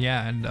scene, then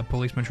yeah, and a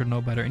policeman should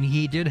know better. And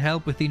he did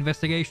help with the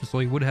investigation, so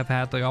he would have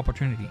had the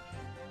opportunity.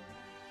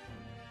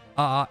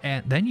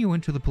 And then you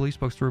went to the police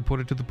box to report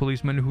it to the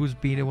policeman whose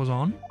beat it was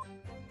on?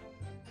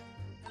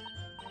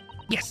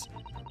 Yes!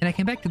 And I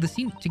came back to the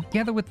scene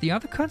together with the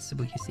other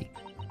constable, you see.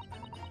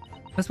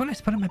 That's when I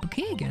spotted my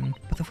bouquet again.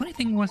 But the funny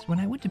thing was, when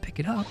I went to pick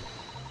it up,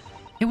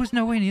 it was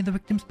nowhere near the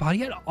victim's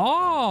body at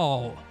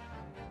all!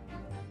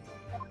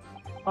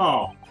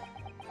 Oh.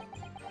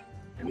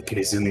 In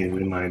case you need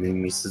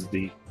reminding, Mrs.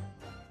 Beate,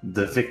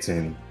 the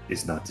victim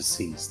is not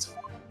deceased.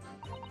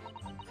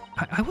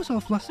 I was all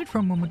flustered for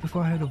a moment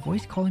before I heard a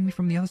voice calling me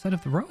from the other side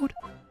of the road.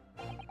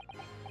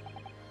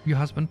 Your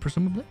husband,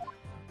 presumably?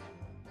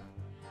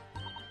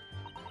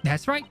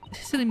 That's right.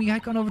 Silly me,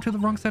 I'd gone over to the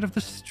wrong side of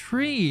the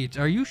street.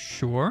 Are you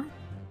sure?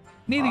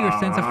 Maybe your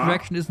sense of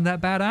direction isn't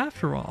that bad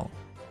after all.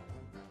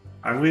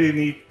 I really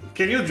need...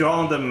 Can you draw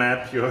on the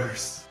map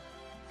yours?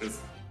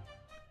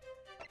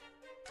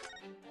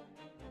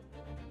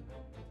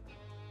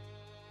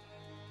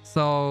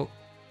 So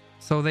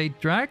they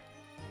dragged...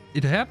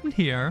 It happened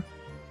here.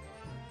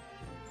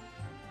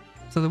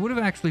 So there would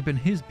have actually been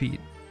his beat.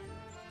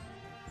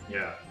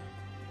 Yeah.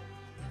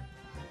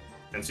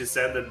 And she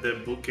said that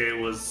the bouquet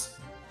was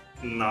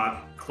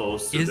not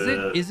close to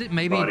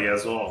the body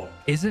as well.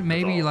 Is it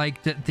maybe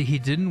like that he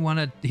didn't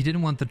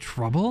want the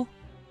trouble?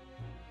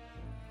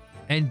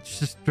 And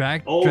just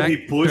he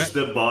pushed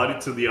the body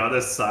to the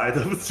other side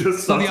of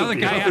just so the other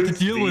guy had to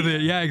deal with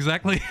it. Yeah,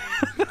 exactly.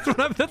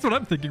 that's what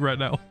I'm thinking right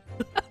now.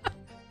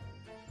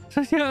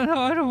 So yeah, no,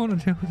 I don't want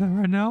to deal with that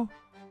right now.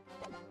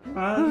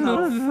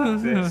 No,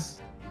 fuck this.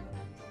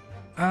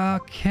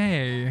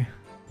 Okay.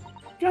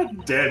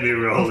 God damn it,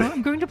 Although Rolly.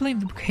 I'm going to blame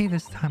the bouquet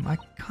this time. I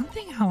can't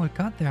think how it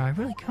got there. I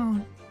really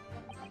can't.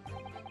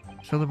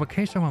 So the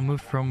bouquet somehow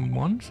moved from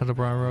one side of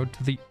our road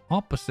to the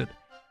opposite.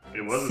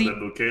 It wasn't See- the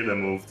bouquet that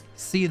moved.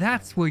 See,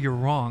 that's where you're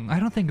wrong. I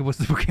don't think it was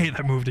the bouquet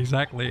that moved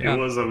exactly. It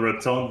was a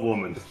rotund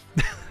woman.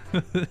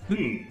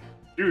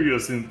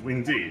 Curious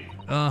indeed.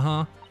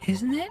 Uh-huh.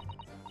 Isn't it?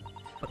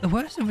 But the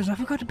worst of it is I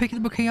forgot to pick the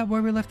bouquet up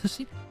where we left the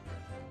seat.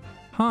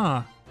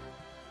 Huh.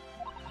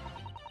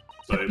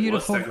 So A it was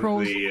beautiful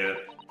technically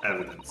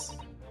evidence.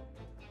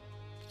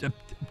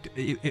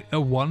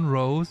 One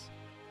rose.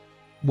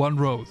 One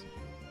rose.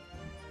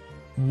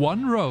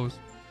 One rose.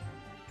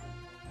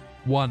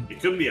 One. It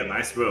could be a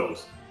nice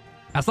rose.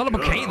 That's not a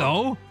bouquet, Ugh.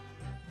 though.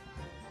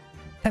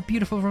 That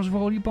beautiful rose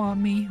roll you bought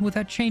me with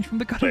that change from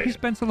the gutter you Wait.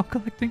 spent so long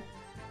collecting.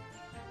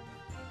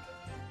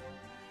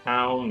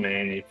 How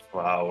many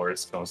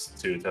flowers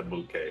constitute a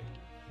bouquet?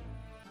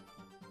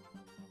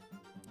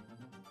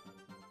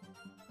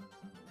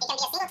 It can be a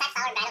single type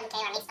flower, bridal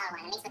bouquet, or a mixed flower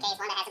one. A mixed bouquet is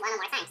one that has one or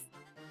more types.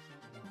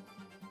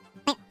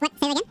 Wait, what?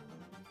 Say it again?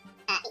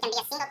 It can be a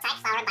single type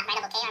flower,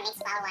 bridal bouquet, or a mixed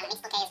flower one. A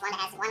mixed bouquet is one that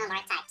has one or more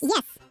types.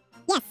 Yes,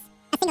 yes,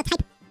 a single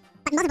type,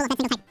 but multiple of that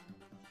single type.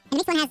 And the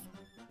mixed one has.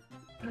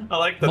 I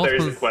like that there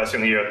is a Multiple-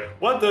 question here.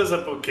 What does a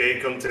bouquet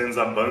contains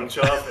a bunch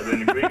of, and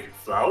then Greek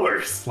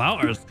flowers?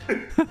 Flowers.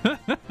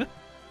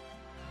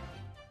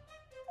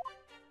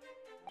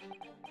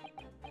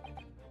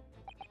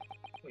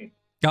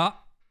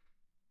 Ah.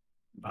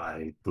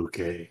 By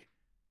bouquet.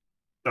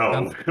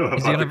 Oh, Is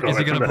he gonna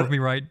prove me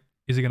right?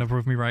 Is he gonna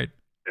prove me right?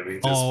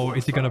 Oh,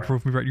 is he gonna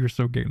prove me right? You're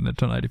so getting it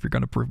tonight if you're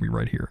gonna prove me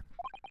right here.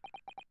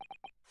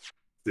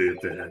 Did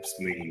perhaps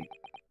mean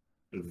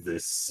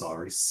this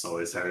sorry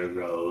solitary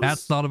rose?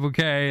 That's not a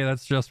bouquet,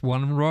 that's just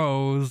one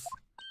rose.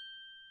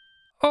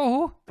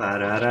 Oh,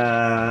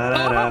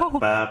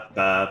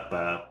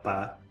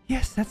 Ba-da-da-da-da-ba-ba-ba-ba.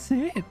 yes, that's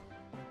it.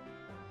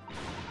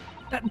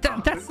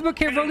 That's the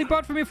bouquet Rolly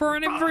bought for me for our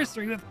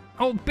anniversary with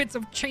old bits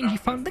of change he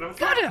found in the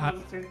gutter.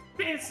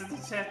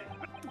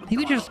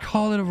 Maybe just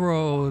call it a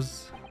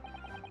rose.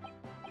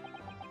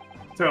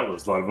 Tell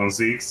us,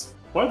 516.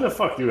 Why the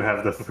fuck do you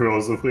have the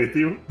rose with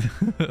you?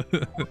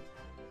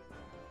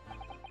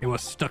 It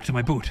was stuck to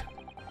my boot.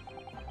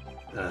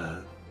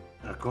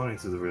 According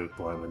to the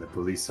report, when the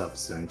police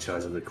officer in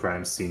charge of the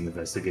crime scene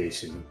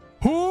investigation,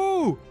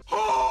 Who?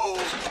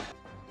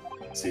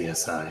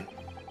 CSI,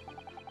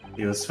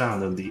 he was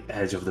found on the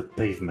edge of the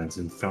pavement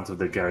in front of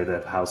the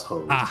Gardepp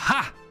household.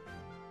 Aha!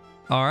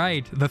 All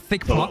right, the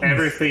thick So plot.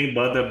 everything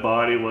but the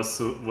body was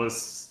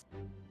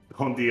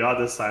on the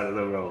other side of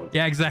the road.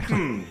 Yeah,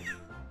 exactly.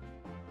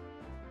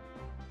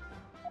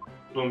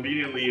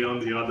 Conveniently on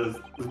the other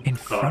In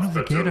front of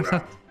the gate of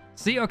around.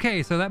 See,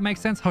 okay, so that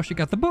makes sense how she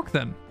got the book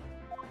then.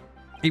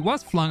 It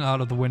was flung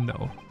out of the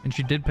window, and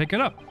she did pick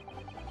it up.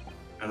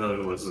 I thought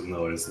it was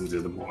noticed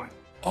until the morning.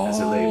 As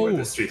it lay where Oh!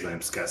 the street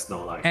lamps cast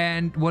no light.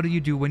 And what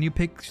do when you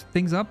pick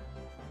things up?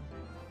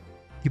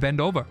 You bend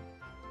over.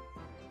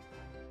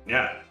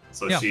 Yeah.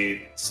 So Yeah.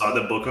 she saw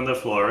the book on the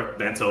floor,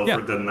 bent over, Yeah.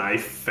 the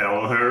knife fell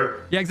on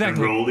her. Yeah,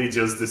 exactly. And Rolly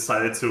just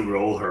decided to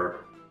roll her.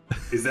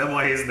 Is that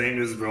why his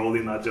name is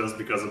Rolly, not just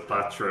because of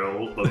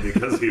patrol, but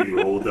because he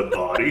rolled the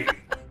body?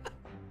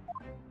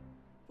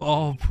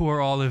 Oh,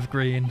 poor Olive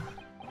Green.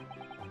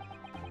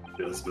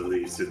 It was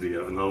believed to be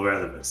of no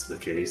relevance to the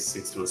case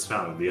since it was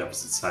found on the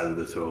opposite side of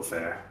the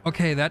thoroughfare.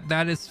 Okay,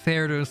 that is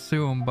fair to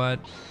assume, but...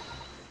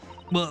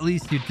 Well, at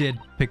least you did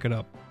pick it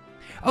up.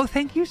 Oh,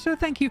 thank you, sir,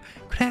 thank you.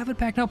 Could I have it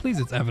back now, please?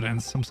 It's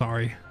evidence. I'm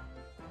sorry.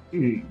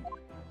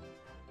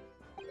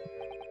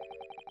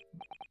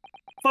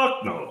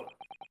 Fuck no.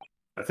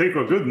 I think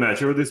for good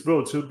measure, this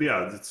vote should be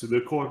added to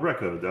the court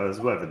record as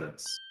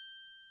evidence.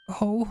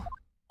 Oh.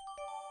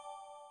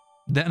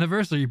 The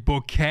anniversary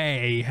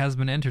bouquet has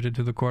been entered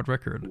into the court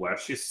record. Where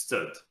she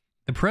stood.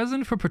 The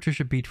present for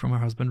Patricia Beate from her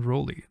husband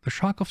Rolly. The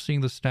shock of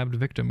seeing the stabbed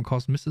victim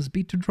caused Mrs.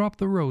 Beate to drop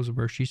the rose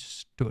where she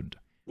stood.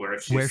 Where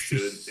she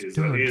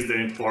stood. is the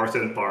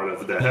important part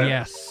of that.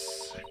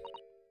 Yes.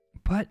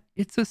 But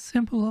it's a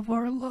symbol of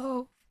our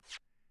love.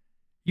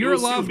 Your You'll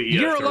still love, be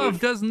your after love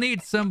it. doesn't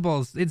need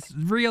symbols. It's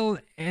real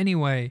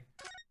anyway.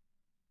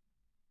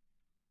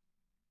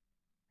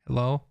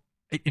 Hello?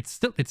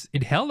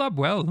 It held up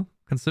well,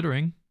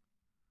 considering.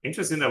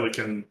 Interesting that we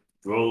can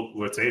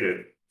rotate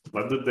it.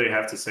 What did they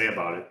have to say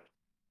about it?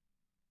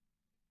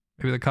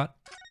 Maybe the cut.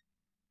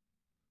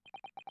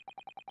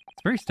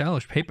 It's very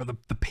stylish paper.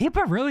 The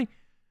paper, really?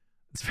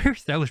 It's very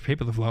stylish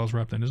paper the flowers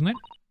wrapped in, isn't it?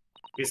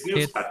 It's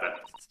newspaper.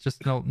 It's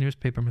just no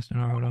newspaper, Mr.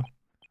 Naruto.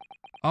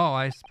 Oh,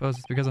 I suppose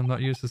it's because I'm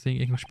not used to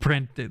seeing English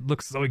print. It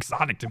looks so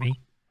exotic to me.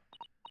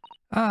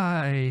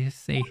 I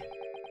see.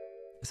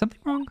 Is something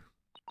wrong?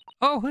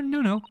 Oh,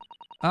 no.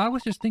 I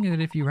was just thinking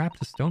that if you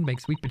wrapped a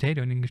stone-baked sweet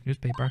potato in English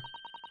newspaper,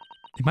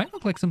 it might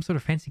look like some sort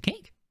of fancy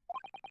cake.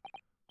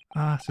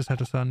 Ah,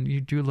 Susato-san, you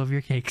do love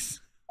your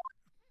cakes.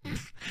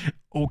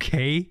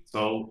 Okay.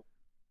 So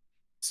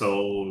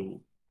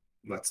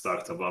let's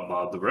talk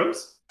about the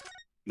rose.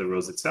 The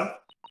rose itself.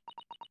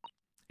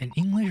 An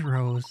English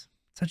rose.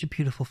 Such a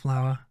beautiful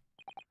flower.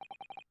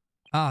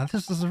 Ah,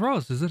 this is a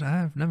rose, is it?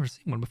 I've never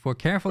seen one before.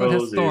 Careful, it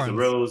has thorns.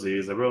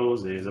 Roses,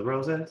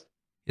 roses.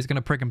 He's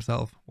gonna prick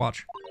himself.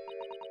 Watch.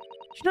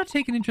 Did you not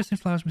take an interest in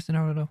flowers, Mr.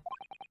 Naruto?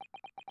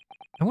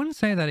 I wouldn't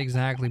say that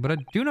exactly, but I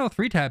do know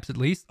 3 types at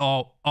least.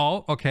 Oh,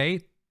 okay.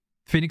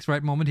 Phoenix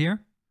Wright moment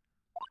here.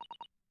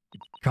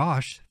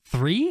 Gosh,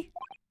 3?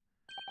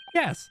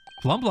 Yes.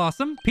 Plum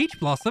Blossom, Peach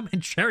Blossom,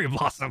 and Cherry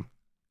Blossom.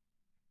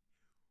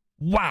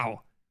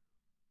 Wow.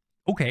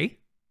 Okay.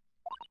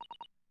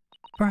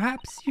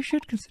 Perhaps you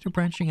should consider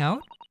branching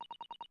out.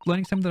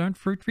 Learning some that aren't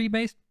fruit tree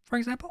based, for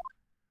example.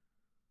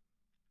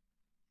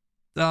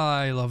 Oh,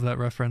 I love that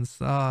reference.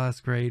 Oh,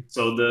 that's great.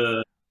 So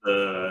the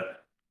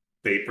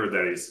paper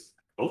that is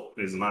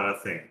not a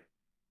thing.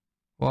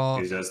 Well,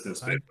 it's just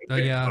newspaper.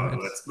 Okay. Yeah.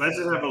 Let's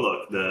just have a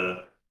look.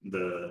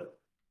 The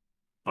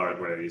part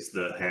where is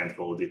the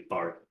hand-holded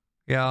part.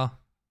 Yeah.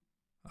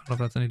 I don't know if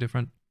that's any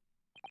different.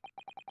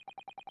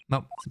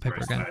 Nope, it's a paper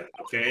First again. side.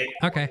 Okay.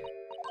 Okay.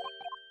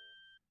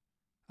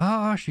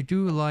 Ah, she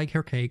do like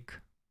her cake.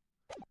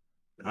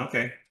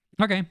 Okay.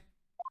 Okay.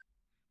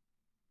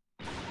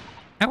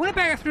 I want it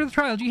back after the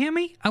trial. Do you hear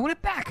me? I want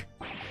it back.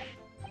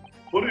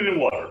 Put it in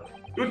water.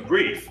 Good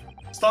grief.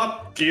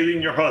 Stop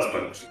killing your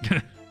husband.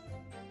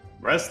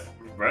 Rest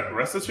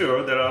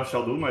assured that I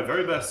shall do my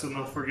very best to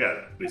not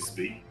forget, Miss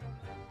Beate.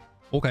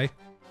 Okay.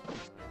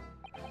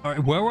 All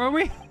right, where were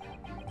we?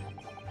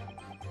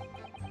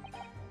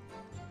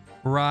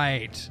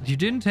 Right. You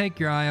didn't take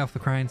your eye off the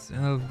crime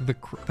scene.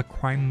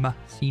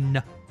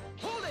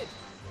 Hold it!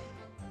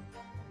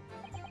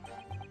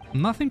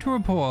 Nothing to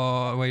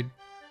report. Wait.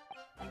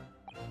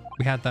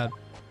 We had that.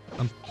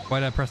 Why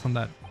did I press on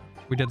that?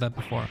 We did that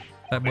before.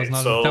 That was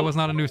not. That was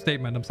not a new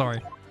statement. I'm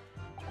sorry.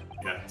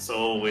 Yeah.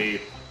 So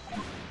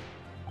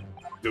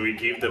do we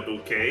give the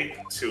bouquet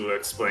to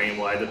explain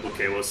why the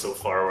bouquet was so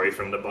far away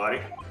from the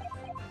body?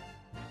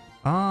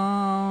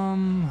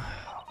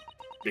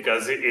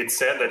 Because it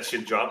said that she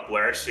dropped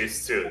where she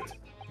stood.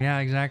 Yeah,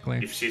 exactly.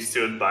 If she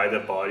stood by the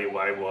body,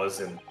 why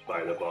wasn't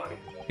by the body?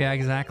 Yeah,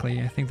 exactly.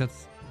 I think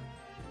that's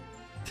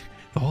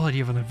the whole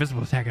idea of an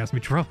invisible attack has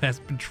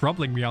been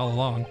troubling me all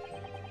along.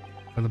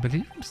 But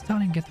I'm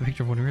starting to get the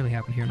picture of what really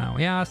happened here now.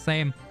 Yeah,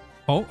 same.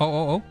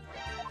 Oh.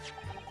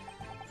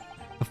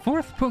 The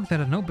 4th book that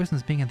had no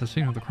business being at the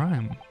scene of the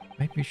crime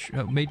made me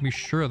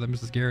sure that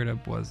Mrs.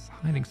 Garrett was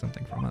hiding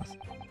something from us.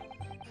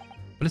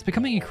 But it's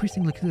becoming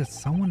increasingly clear that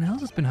someone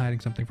else has been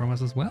hiding something from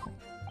us as well.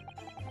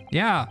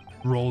 Yeah,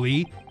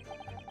 Rolly.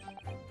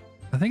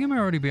 I think I'm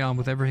already beyond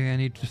with everything I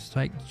need to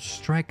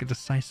strike a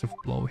decisive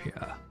blow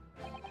here.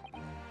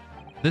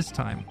 This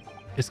time,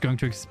 it's going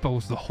to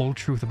expose the whole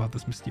truth about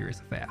this mysterious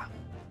affair.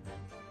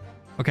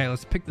 Okay,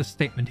 let's pick the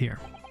statement here.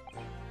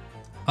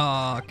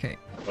 Okay.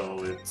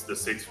 So it's the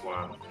 6th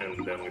one,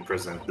 and then we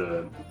present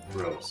the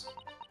rose.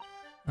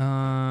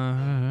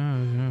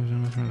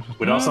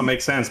 It also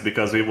makes sense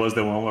because it was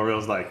the one where it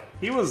was like,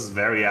 he was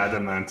very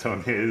adamant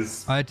on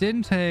his... I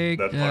didn't take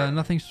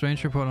nothing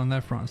strange report on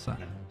that front, sir.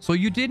 So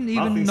you didn't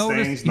even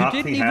notice...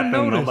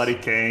 Nobody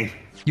came.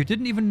 You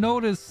didn't even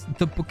notice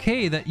the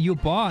bouquet that you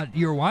bought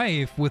your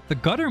wife with the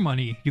gutter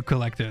money you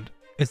collected.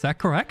 Is that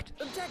correct?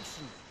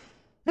 Objection!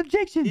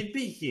 Objection!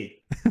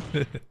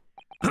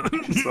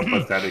 So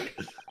pathetic.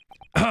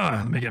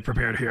 Let me get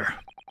prepared here.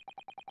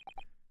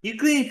 You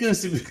claim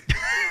Constable.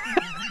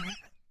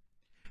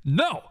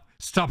 No!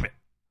 Stop it!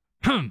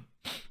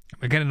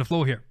 We're getting the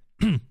flow here.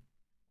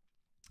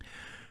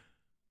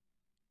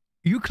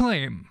 You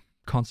claim,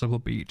 Constable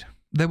Beate,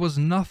 there was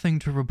nothing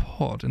to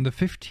report in the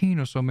 15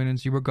 or so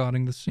minutes you were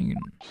guarding the scene.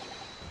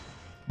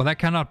 But that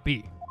cannot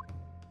be.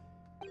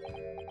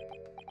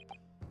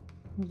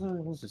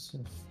 I'm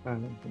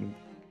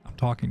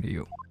talking to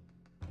you.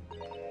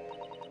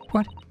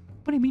 What?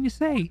 What do you mean to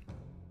say?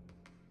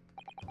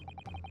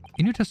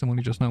 In your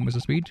testimony just now,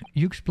 Mrs. Beate,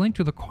 you explained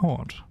to the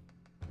court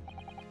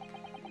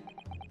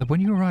that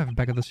when you arrived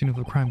back at the scene of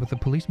the crime with the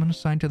policeman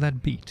assigned to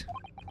that beat,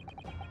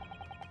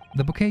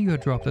 the bouquet you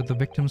had dropped at the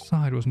victim's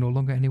side was no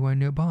longer anywhere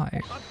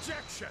nearby.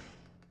 Objection!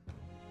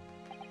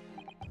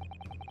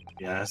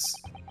 Yes,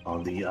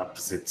 on the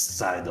opposite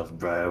side of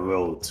Briar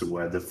Road to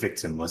where the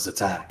victim was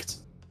attacked.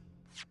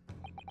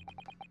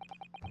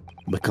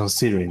 But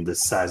considering the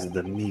size of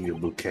the meager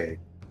bouquet,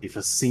 if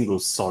a single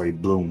sorry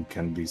bloom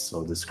can be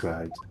so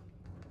described,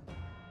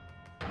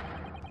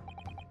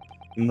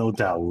 no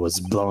doubt it was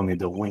blown in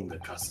the wind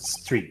across the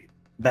street,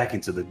 back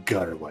into the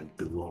gutter where it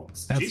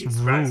belongs. That's Jesus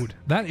rude. Christ.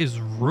 That is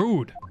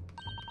rude.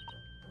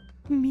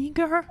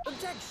 Meager?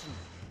 Objection!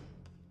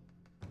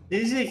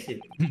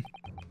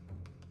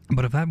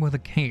 But if that were the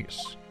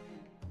case,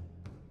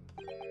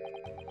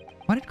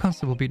 why did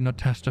Constable Beate not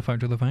testify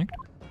to the fact?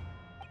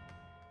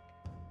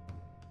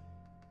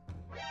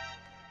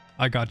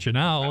 I got you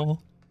now.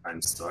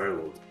 I'm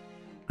startled.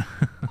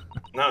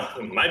 No,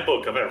 my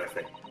book of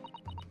everything.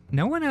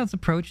 No one else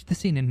approached the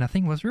scene and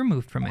nothing was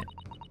removed from it.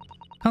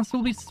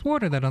 Constable Beate swore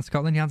to that on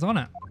Scotland Yard's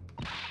honor.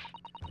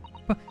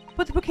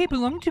 But the bouquet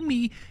belonged to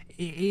me.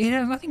 It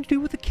has nothing to do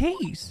with the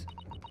case.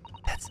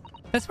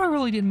 That's why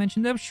Rolly didn't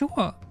mention that, I'm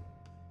sure.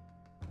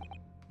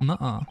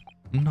 Nuh-uh.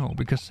 No,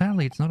 because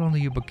sadly it's not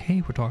only you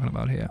Bouquet we're talking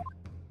about here.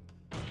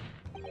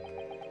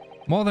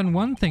 More than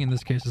one thing in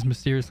this case is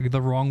mysteriously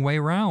the wrong way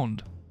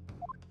round.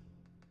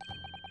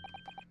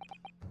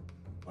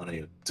 What are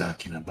you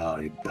talking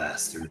about, you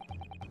bastard?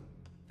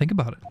 Think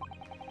about it.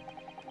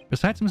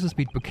 Besides Mrs.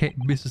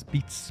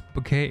 Beate's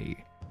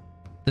bouquet,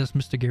 there's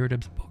Mr.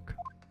 Garrideb's book.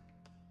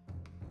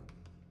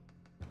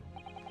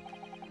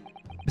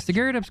 Mr.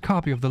 Garrideb's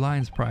copy of The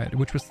Lion's Pride,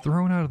 which was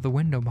thrown out of the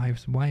window by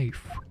his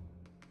wife,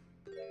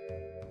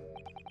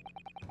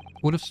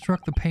 would have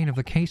struck the pane of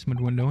the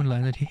casement window and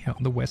landed here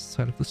on the west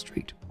side of the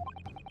street.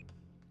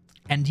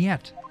 And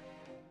yet,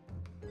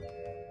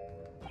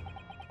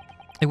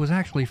 it was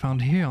actually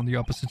found here on the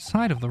opposite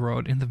side of the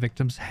road in the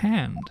victim's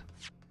hand.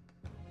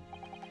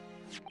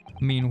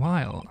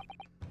 Meanwhile,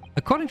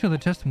 according to the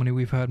testimony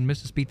we've heard,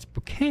 Mrs. Beate's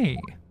bouquet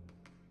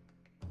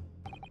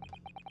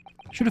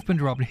should have been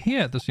dropped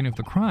here at the scene of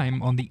the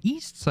crime on the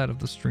east side of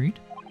the street.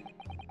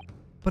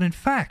 But in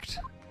fact,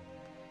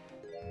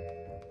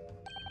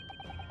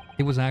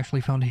 it was actually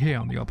found here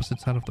on the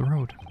opposite side of the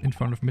road, in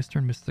front of Mr.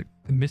 and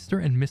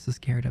Mrs.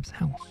 Garrideb's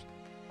house.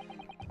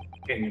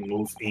 Can you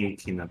move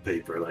ink in a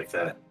paper like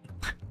that?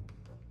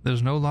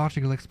 There's no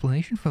logical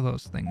explanation for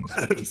those things.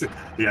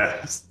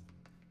 Yes.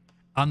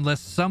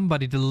 Unless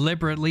somebody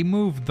deliberately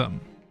moved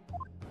them.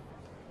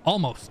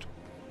 Almost.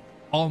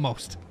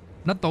 Almost.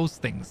 Not those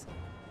things.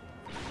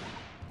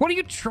 What are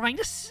you trying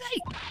to say?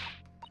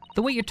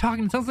 The way you're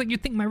talking, it sounds like you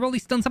think my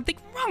Rolly's done something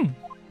wrong.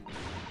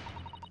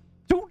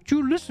 Don't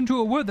you listen to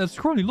a word that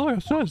scrawny lawyer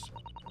says.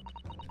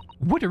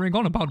 Wittering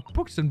on about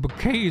books and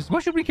bouquets. Why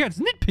should we care? It's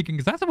nitpicking,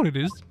 because that's what it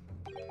is.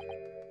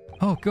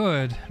 Oh,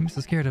 good.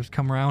 Mrs. Garrideb's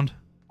come around.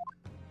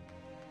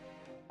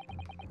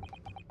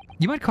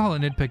 You might call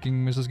it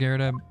nitpicking, Mrs.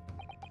 Garrideb.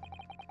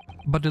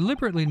 But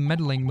deliberately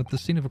meddling with the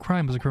scene of a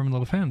crime is a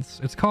criminal offense.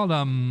 It's called,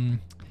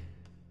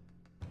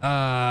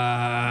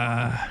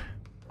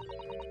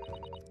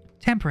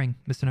 tampering,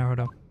 Mr.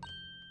 Naruto.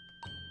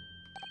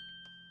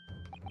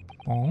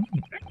 Oh.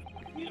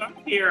 I'm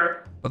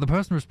here. But the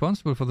person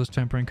responsible for this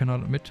tampering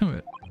cannot admit to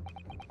it.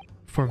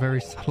 For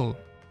very subtle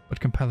but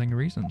compelling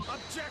reasons.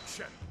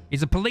 Objection!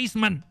 He's a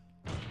policeman!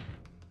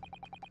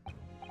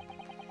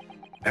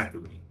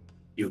 Tampering.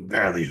 You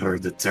barely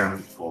heard the term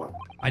before.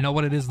 I know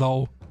what it is,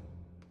 though.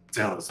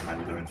 Tell us, my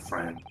learned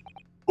friend,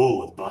 who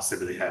would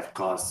possibly have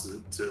cause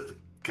to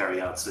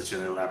carry out such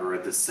an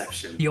elaborate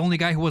deception? The only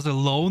guy who was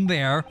alone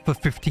there for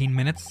 15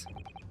 minutes?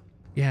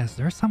 Yes,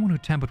 there's someone who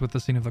tampered with the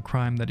scene of the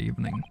crime that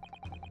evening.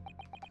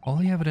 All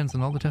the evidence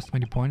and all the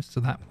testimony points to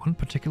that one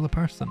particular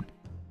person.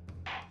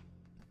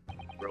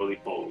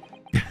 Roly-poly.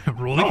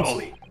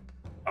 Roly-poly.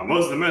 I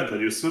must demand that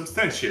you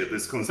substantiate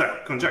this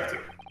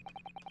conjecture.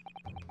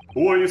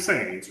 Who are you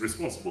saying is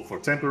responsible for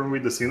tampering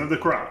with the scene of the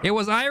crime? It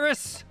was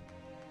Iris!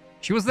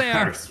 She was there!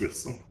 Iris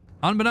Wilson.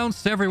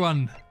 Unbeknownst to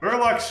everyone.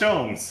 Sherlock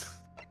Holmes.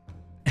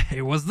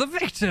 It was the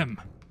victim!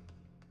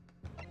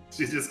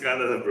 She just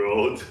got out of the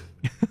road.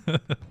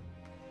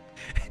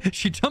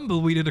 She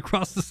tumbleweeded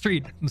across the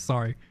street. I'm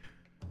sorry.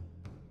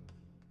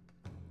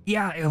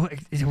 Yeah,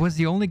 it was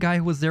the only guy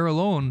who was there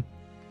alone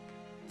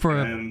for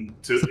a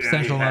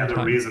substantial amount of time.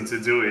 And he had a reason to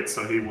do it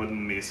so he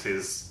wouldn't miss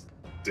his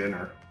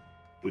dinner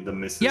with the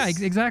missus. Yeah,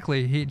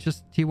 exactly.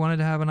 He wanted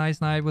to have a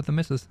nice night with the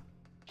missus.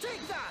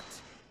 Take that!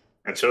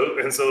 And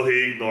so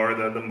he ignored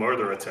the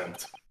murder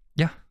attempt.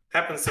 Yeah.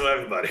 Happens to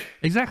everybody.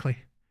 Exactly.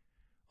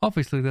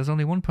 Obviously, there's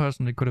only one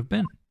person it could have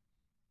been.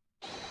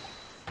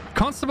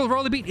 Constable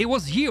Rollerbeat, it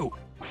was you!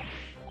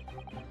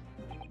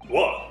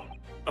 What?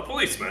 A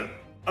policeman?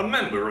 A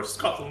member of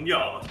Scotland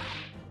Yard?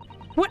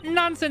 What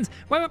nonsense!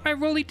 Why would my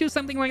Rolly do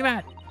something like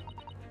that?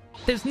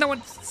 There's no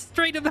one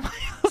straighter than my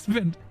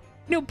husband!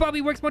 No,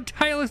 Bobby works more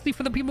tirelessly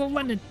for the people of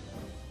London.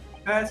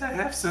 Guys, I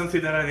have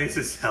something that I need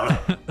to tell.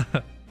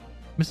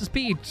 Mrs.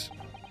 Beate,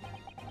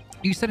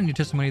 you said in your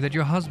testimony that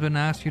your husband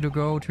asked you to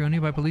go to a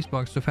nearby police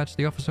box to fetch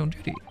the officer on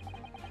duty.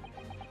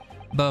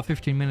 The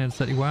 15 minutes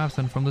that you were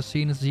absent from the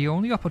scene is the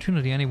only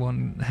opportunity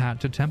anyone had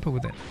to tamper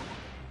with it.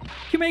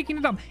 You're making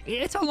it up.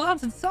 It's all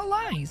nonsense. It's all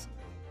lies.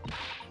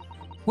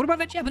 What about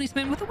that Japanese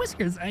man with the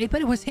whiskers? I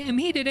bet it was him.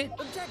 He did it.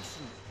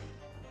 Objection!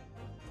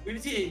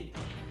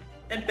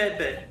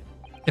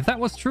 If that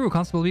was true,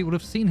 Constable Beate would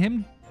have seen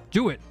him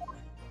do it.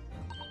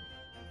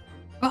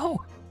 Oh.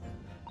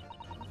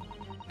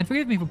 And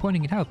forgive me for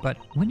pointing it out, but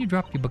when you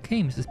dropped your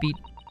bouquet, Mrs. Beate,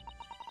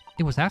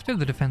 it was after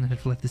the defendant had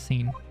fled the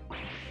scene.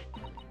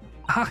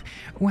 Ah,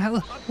 well.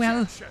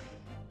 Objection!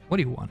 What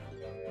do you want?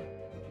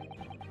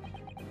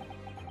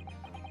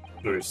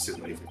 First you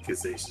made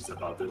accusations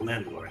about the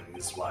landlord and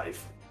his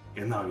wife,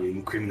 and now you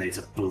incriminate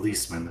a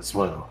policeman as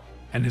well.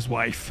 And his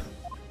wife.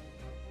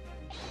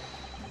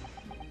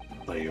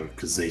 But your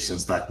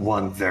accusations lack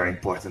one very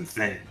important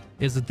thing.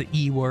 Is it the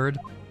E word?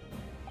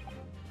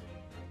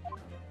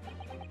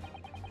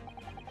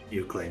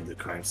 You claim the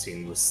crime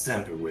scene was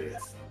tampered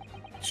with.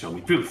 Show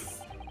me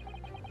proof.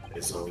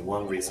 There's only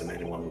one reason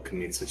anyone would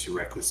commit such a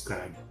reckless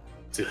crime.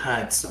 To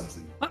hide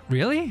something. What,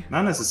 really?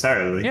 Not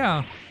necessarily.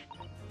 Yeah.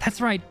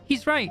 That's right.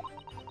 He's right.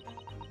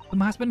 But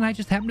my husband and I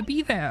just happened to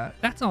be there.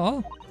 That's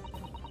all.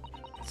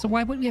 So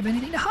why wouldn't we have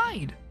anything to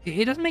hide?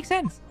 It doesn't make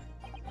sense.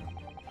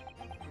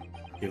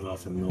 You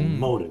have no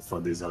motive for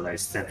this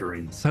alleged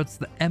tampering. So it's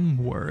the M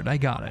word. I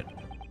got it.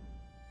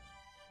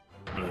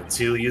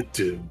 Until you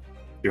do,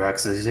 your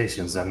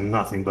accusations are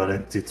nothing but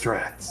empty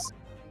threats.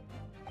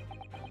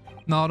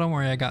 No, don't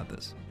worry. I got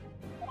this.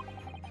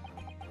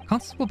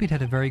 Constable Beate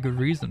had a very good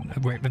reason.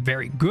 A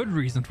very good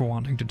reason for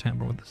wanting to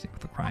tamper with the scene of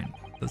the crime.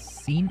 The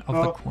scene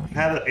of the crime.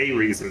 Had a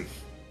reason.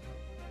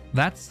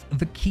 That's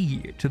the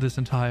key to this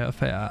entire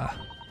affair.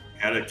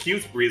 Had a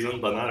cute reason,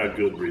 but not a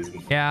good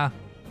reason. Yeah.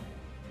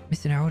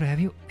 Mr.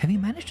 Naruto, have you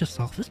managed to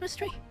solve this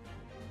mystery?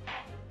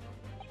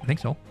 I think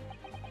so.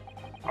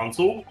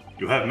 Counsel,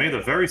 you have made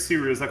a very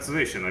serious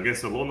accusation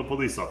against a lone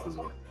police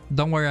officer.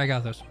 Don't worry, I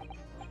got this.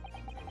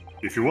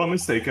 If you are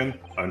mistaken,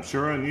 I'm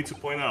sure I need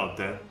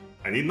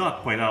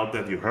not point out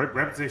that your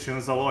reputation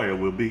as a lawyer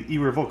will be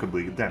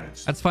irrevocably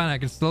damaged. That's fine, I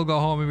can still go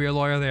home and be a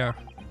lawyer there.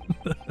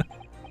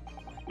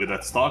 With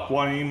that stark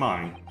warning in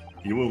mind,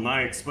 you will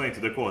now explain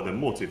to the court the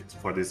motive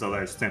for this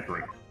alleged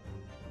tampering.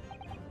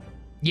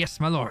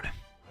 Yes, my lord.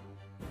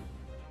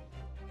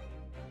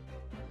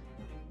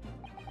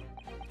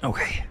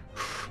 Okay.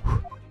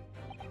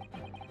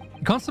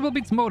 Constable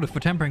Beate's motive for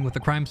tampering with the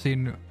crime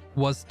scene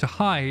was to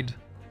hide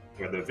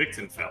Where the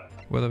victim fell.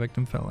 where the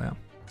victim fell, yeah.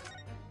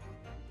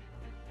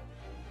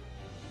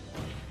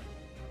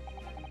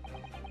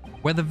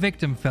 Where the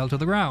victim fell to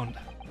the ground.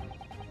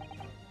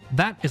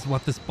 That is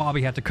what this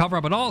Bobby had to cover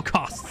up at all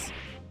costs.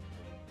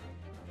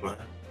 What?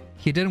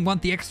 He didn't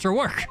want the extra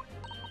work.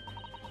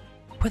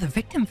 Where the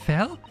victim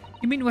fell?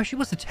 You mean where she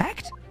was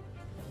attacked?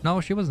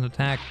 No, she wasn't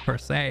attacked per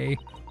se.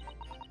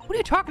 What are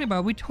you talking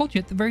about? We told you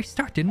at the very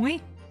start, didn't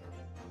we?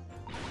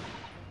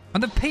 On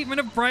the pavement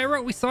of Briar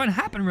Road, we saw it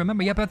happen,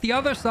 remember? Yep, at the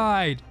other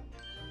side.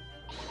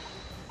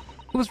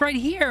 It was right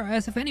here,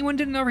 as if anyone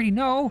didn't already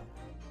know.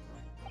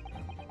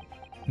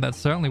 That's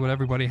certainly what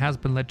everybody has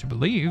been led to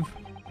believe.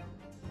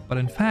 But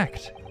in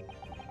fact,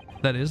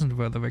 that isn't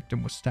where the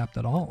victim was stabbed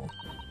at all.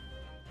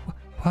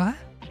 What?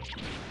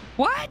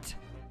 What?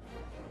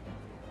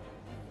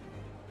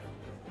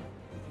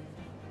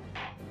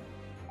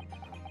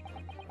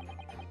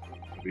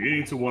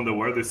 Beginning to wonder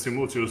where this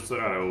tumultuous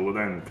will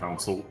end,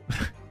 Counsel.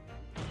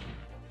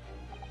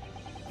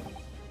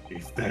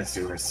 If that's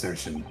your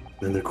assertion,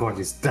 then the court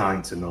is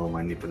dying to know,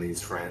 my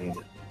Nipponese friend.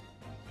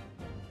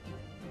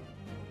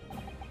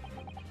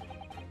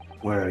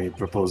 Where are you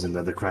proposing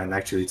that the crime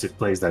actually took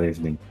place that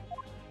evening?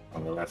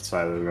 On the left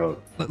side of the road.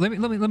 Let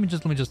me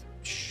just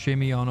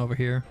shimmy on over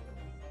here.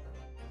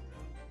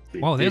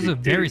 Oh, there's a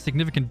very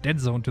significant dead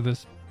zone to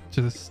this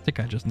stick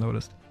I just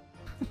noticed.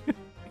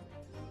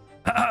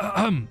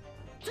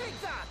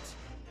 Take that!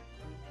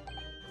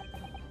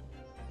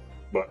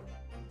 But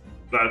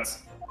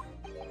that's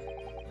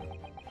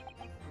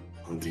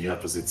on the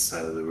opposite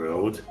side of the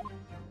road.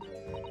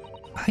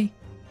 I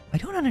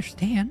don't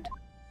understand.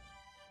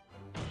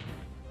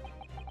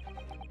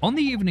 On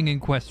the evening in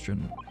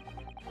question,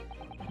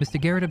 Mr.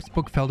 Garrett's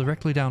book fell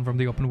directly down from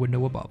the open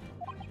window above.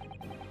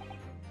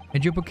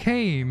 And your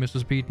bouquet,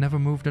 Mrs. Beate, never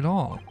moved at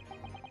all.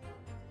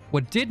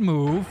 What did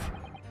move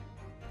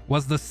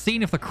was the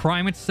scene of the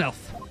crime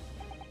itself.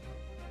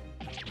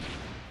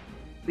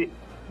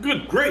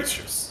 Good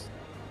gracious!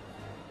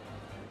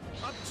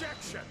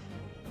 Objection!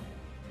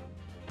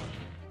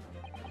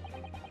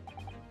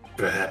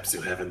 Perhaps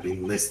you haven't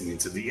been listening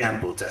to the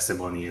ample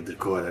testimony the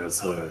court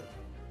has heard.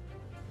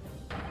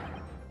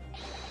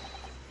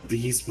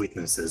 These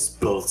witnesses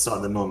both saw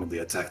the moment the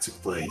attack took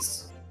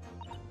place.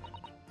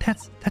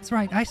 That's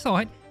right, I saw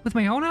it with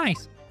my own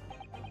eyes.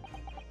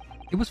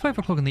 It was 5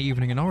 o'clock in the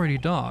evening and already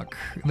dark.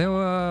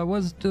 There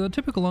was the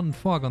typical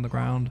fog on the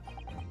ground.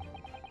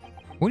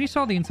 When you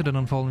saw the incident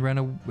unfold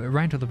and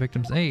ran to the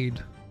victim's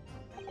aid,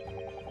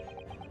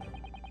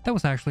 that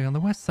was actually on the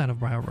west side of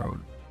Briar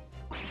Road.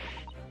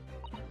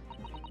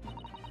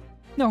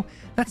 No,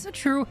 that's not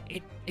true.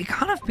 It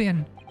can't have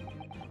been.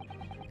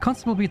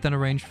 Constable Beate then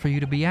arranged for you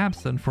to be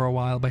absent for a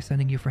while by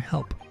sending you for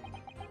help.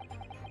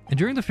 And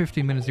during the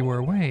 15 minutes you were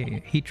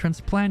away, he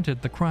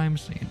transplanted the crime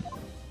scene.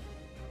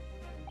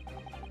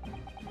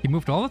 He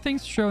moved all the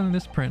things shown in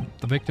this print,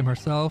 the victim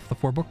herself, the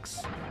 4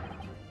 books.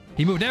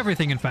 He moved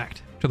everything, in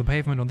fact, to the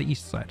pavement on the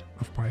east side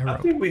of Briar Road.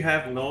 I think we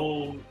have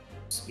no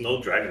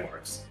drag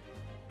marks.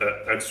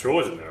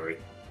 Extraordinary.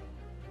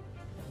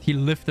 He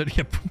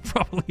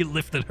probably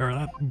lifted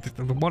her.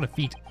 What a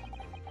feat.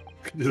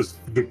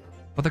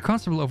 But the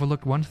constable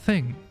overlooked one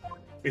thing.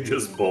 He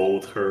just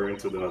bowled her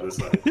into the other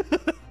side.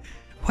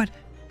 What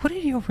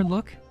did he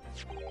overlook?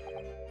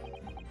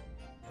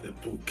 The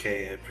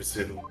bouquet, I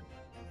presume.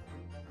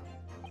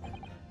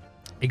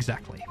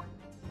 Exactly.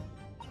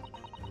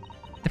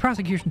 The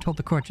prosecution told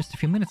the court just a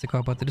few minutes ago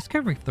about the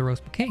discovery of the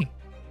rose bouquet.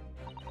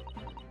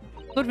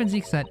 Lord Van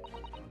Ziek said,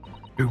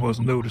 It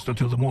wasn't noticed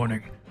until the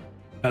morning,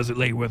 as it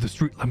lay where the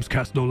street lamps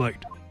cast no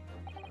light.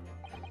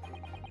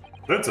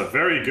 That's a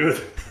very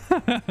good.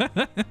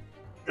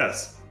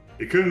 Yes,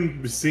 it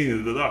couldn't be seen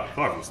in the dark,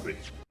 obviously.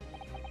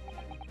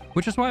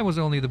 which is why it was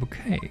only the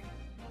bouquet.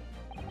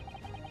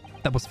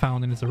 that was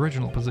found in its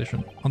original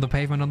position on the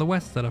pavement on the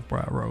west side of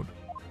Briar Road.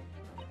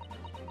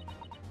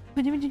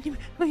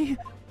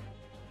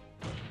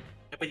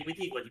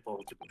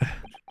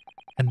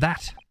 And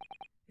that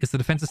is the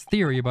defense's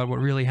theory about what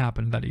really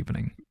happened that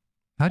evening.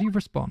 How do you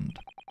respond?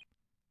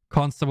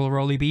 Constable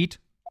Rolly Beate?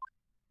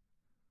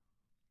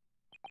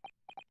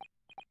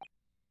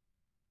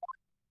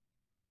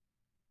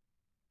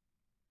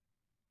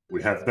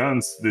 We have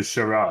danced this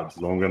charade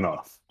long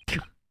enough.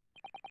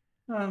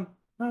 Well,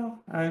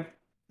 I'm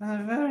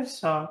very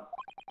sorry.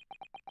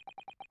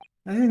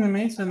 I didn't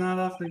mean to nod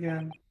off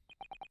again,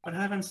 but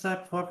I haven't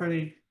slept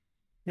properly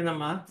in a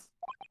month.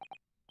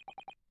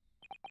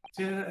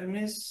 Did I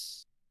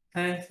miss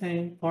anything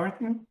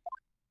important?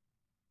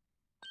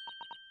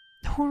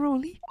 No,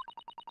 Rolly.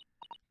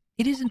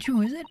 It isn't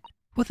true, is it?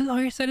 What the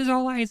lawyer said is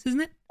all lies,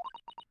 isn't it?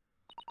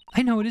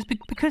 I know it is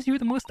because you're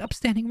the most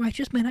upstanding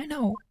righteous man I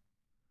know.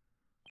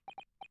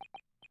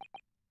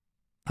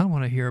 I don't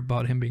want to hear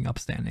about him being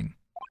upstanding.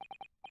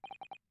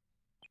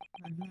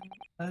 I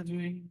had a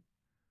dream.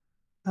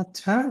 A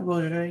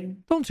terrible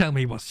dream. Don't tell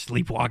me he was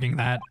sleepwalking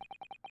that.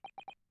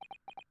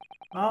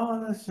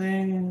 All the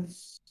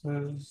things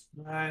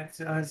I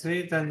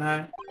see that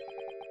night.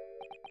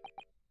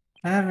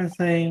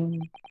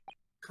 Everything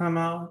come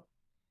out.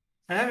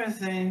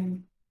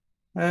 Everything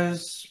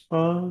as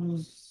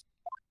supposed.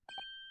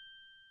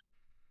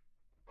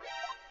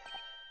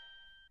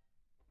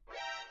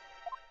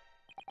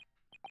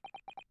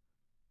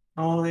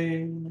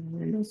 Only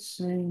it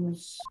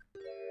seems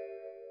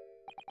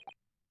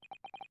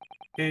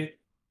it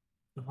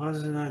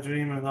wasn't a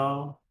dream at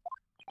all.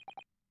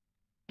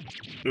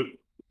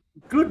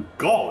 Good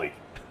golly!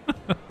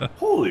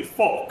 Holy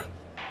fuck!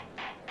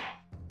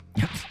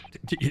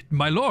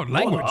 My lord,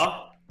 language!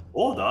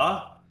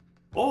 Order!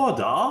 What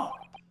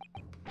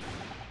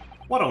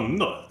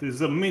on earth is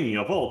the meaning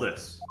of all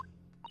this?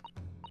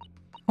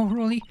 Oh,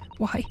 Rolly,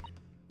 why?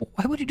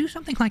 Why would you do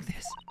something like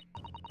this?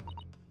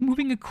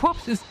 Moving a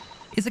corpse is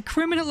a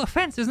criminal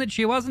offense, isn't it?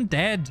 She wasn't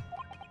dead.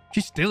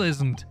 She still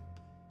isn't.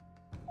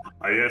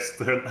 I asked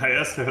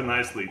her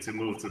nicely to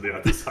move to the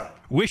other side.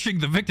 Wishing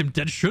the victim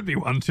dead should be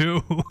one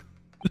too.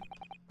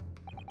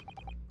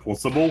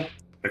 Constable,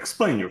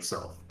 explain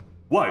yourself.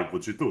 Why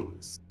would you do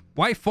this?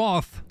 Why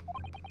fourth?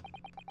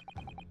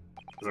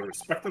 As a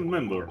respected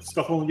member of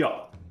Scotland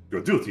Yard,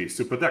 your duty is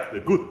to protect the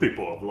good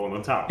people of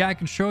London Town. Yeah, I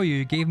can show you.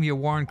 You gave me a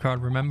warrant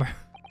card, remember?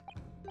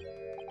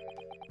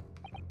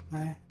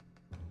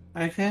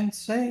 I can't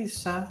say,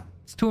 sir.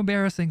 It's too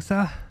embarrassing,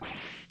 sir.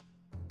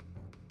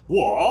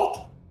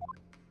 What?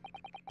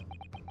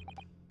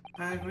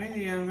 I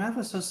really am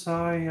ever so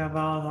sorry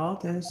about all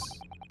this.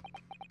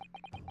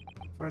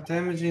 For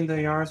damaging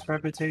the Yard's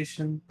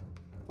reputation.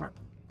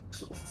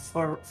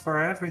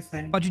 For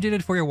everything. But you did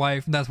it for your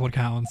wife, and that's what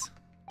counts.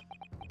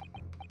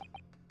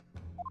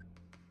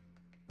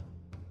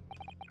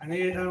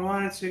 I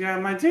wanted to get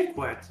my dick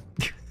wet.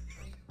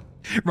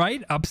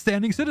 Right?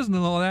 Upstanding citizen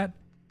and all that.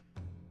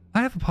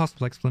 I have a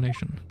possible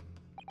explanation.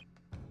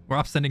 Or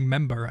upstanding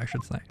member, I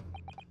should say.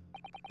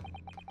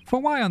 For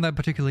why on that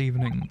particular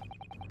evening,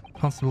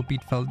 Constable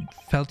Beate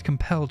felt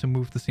compelled to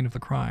move the scene of the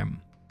crime.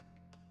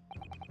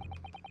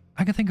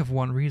 I can think of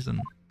one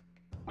reason.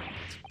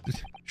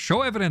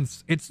 Show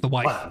evidence! It's the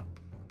wife. Well,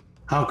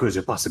 how could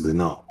you possibly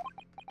know?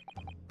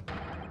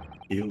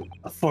 You,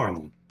 a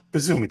foreigner,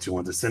 presuming to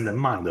understand the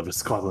mind of a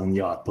Scotland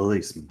Yard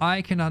policeman.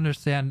 I can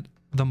understand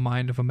the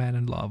mind of a man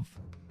in love.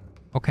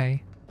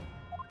 Okay?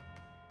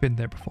 Been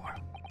there before.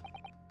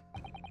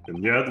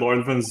 And yet,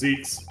 Lord Van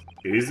Zeeks,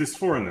 it is this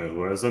foreigner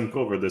who has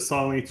uncovered the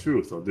solemn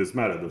truth of this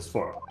matter thus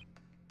far.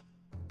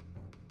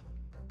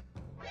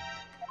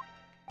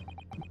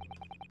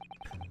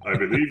 I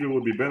believe it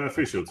would be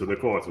beneficial to the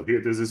court to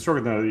hear this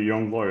extraordinary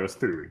young lawyer's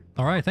theory.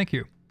 Alright, thank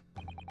you.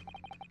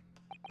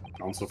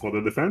 Counsel for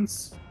the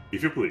defense,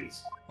 if you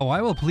please. Oh,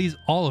 I will please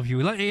all of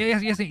you.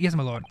 Yes,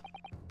 my lord.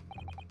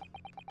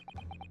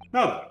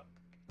 Now then,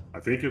 I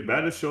think you'd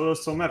better show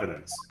us some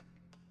evidence.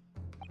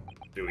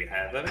 Do we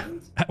have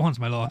evidence? At once,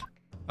 my lord.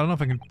 I don't know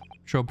if I can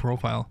show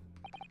profile.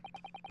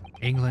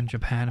 England,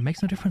 Japan, it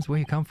makes no difference where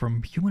you come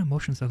from. Human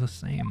emotions are the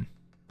same.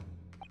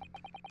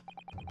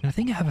 And I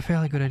think I have a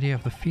fairly good idea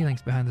of the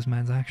feelings behind this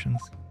man's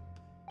actions.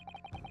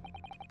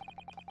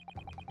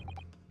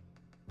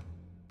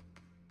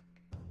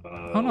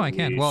 Oh no, I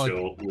can't.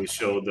 We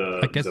show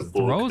the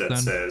book Rose, that then.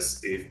 says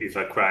if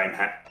a crime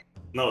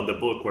no, the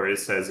book where it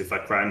says if a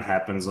crime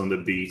happens on the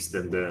beach,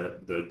 then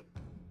the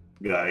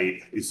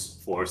guy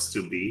is forced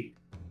to be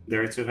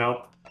there to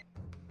help.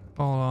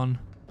 Hold on.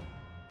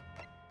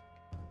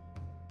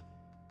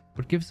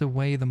 What gives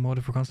away the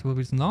motive for Constable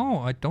Beate? No,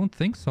 I don't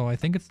think so. I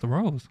think it's the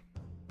rose.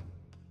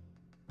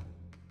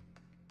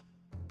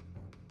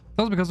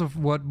 That's because of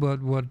what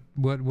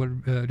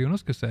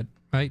Rionuska said,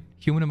 right?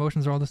 Human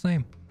emotions are all the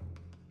same.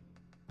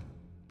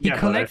 He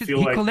collected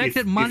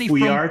money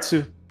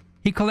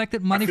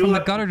from the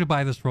gutter to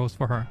buy this rose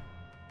for her.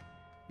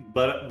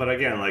 But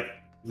again, like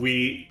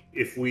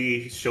if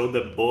we show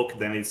the book,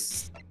 then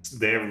it's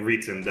there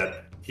written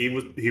that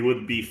he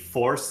would be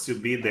forced to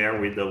be there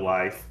with the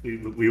wife.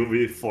 We would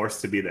be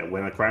forced to be there.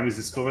 When a crime is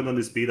discovered on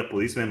this beat, a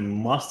policeman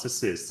must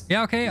assist.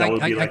 Yeah, okay, That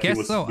would be I like he guess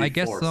was so. be I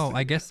guess forced so. to.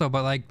 I guess so.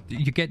 But like,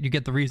 you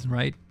get the reason,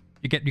 right?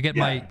 You get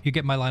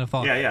my line of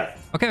thought. Yeah, yeah.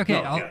 Okay,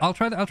 okay. No, I'll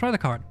try the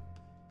card.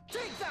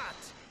 Take that!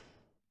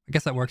 I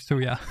guess that works too.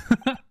 Yeah.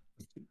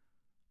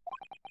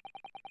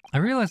 I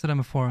realize that I'm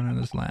a foreigner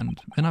in this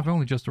land, and I've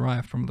only just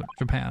arrived from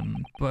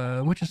Japan,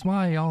 which is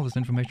why all this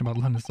information about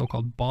London's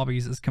so-called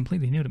bobbies is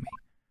completely new to me.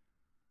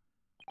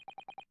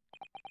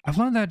 I've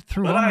learned that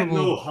through But honorable...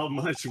 I know how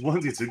much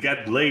wanting to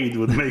get laid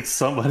would make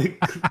somebody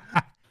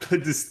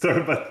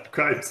disturbed at the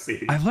crime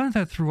scene. I've learned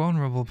that through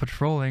honorable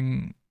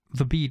patrolling,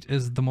 the beat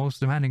is the most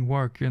demanding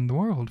work in the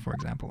world, for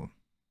example.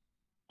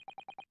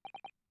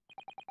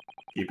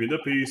 Keeping the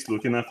peace,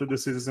 looking after the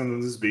citizens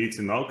of this beat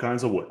in all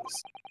kinds of ways.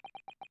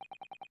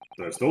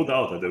 There's no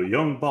doubt that the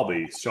young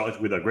Bobby is charged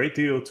with a great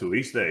deal to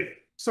each day.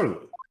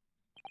 Certainly.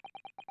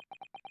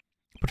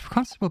 But for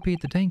Constable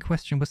Beate, the day in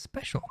question was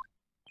special.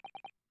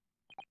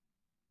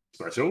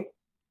 Special?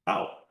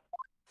 How?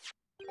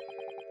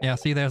 Yeah,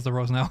 see, there's the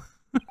rose now.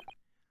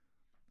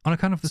 On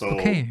account of this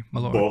bouquet, my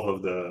lord. Both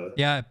of the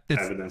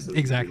it's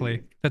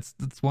exactly. That's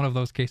one of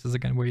those cases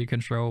again where you can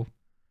show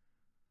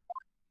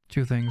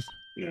two things.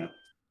 Yeah.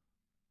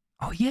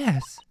 Oh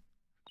yes,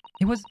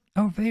 it was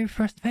our very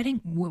first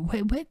wedding. It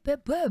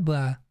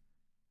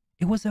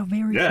was our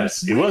very yes,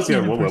 first it was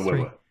your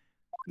anniversary.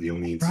 You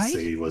mean to Right?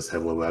 say it was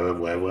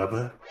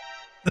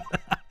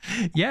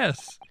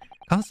Yes,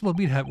 Constable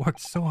Beate had worked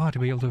so hard to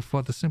be able to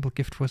afford the simple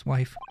gift for his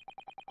wife,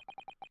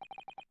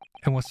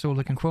 and was so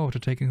looking forward to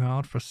taking her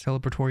out for a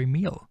celebratory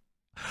meal.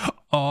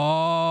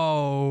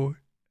 Oh,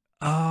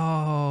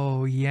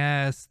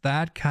 yes,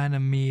 that kind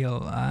of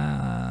meal.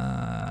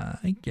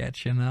 I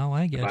get you now.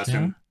 I get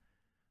you.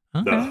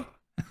 Okay.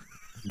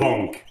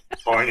 Bonk.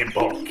 Horny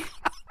bonk.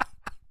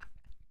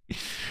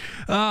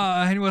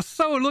 And was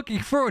so looking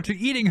forward to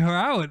eating her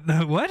out.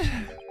 What?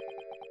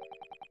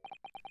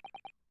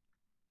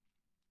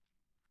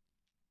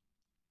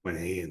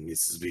 When he and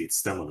Mrs. Beate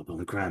stumbled upon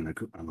the crime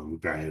among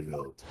Barry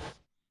Road.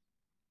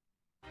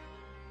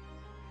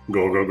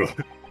 Go.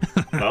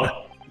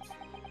 Well,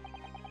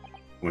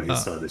 when he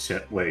saw the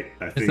shit. Wait,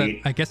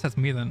 I guess that's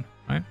me then,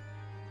 right?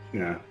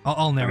 Yeah.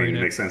 I'll narrate it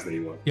it. makes sense that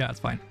you would. Yeah, it's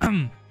fine.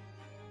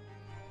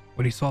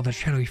 When he saw the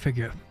shadowy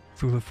figure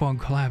through the fog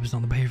collapse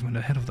on the pavement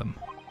ahead of them,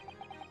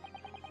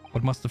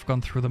 what must have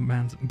gone through the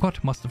man's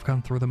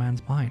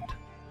mind?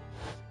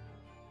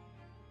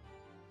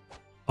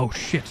 Oh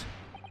shit!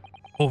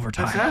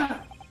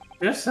 Overtime.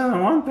 Just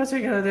on one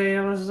particular day,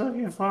 I was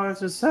looking forward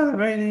to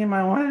celebrating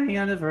my wedding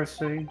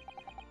anniversary.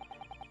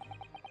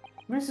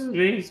 Mrs.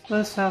 Beate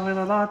must have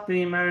a lot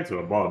being married To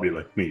a Bobby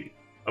like me,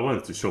 I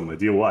wanted to show my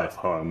dear wife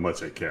how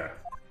much I care.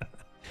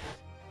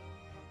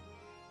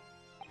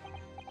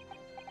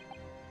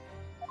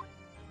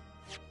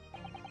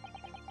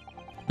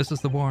 This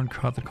is the warrant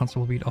card that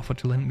Constable Beate offered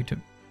to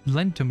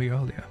lend to me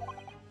earlier.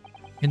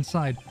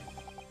 Inside,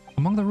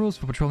 among the rules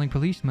for patrolling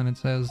policemen, it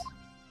says,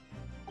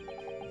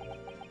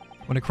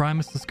 when a crime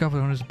is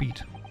discovered on his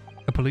beat,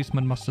 a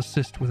policeman must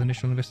assist with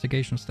initial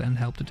investigations and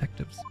help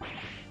detectives.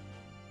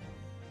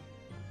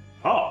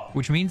 Oh!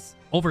 Which means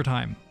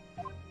overtime.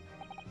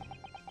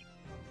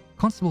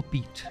 Constable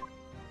Beate.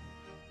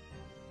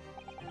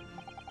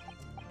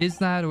 Is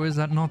that or is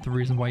that not the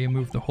reason why you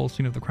moved the whole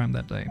scene of the crime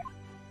that day?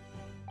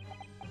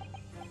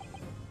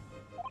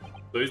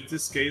 So is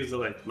this case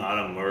like not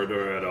a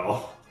murder at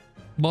all?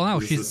 Well, no,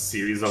 It's a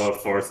series of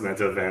unfortunate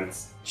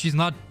events. she's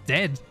not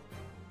dead.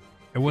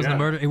 It wasn't a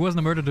murder. It wasn't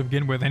a murder to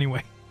begin with,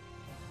 anyway.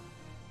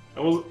 I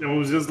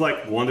was just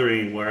like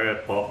wondering where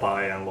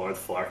Popeye and Lord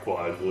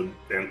Farquaad would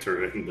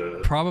enter in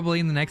the. Probably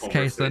in the next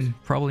case then.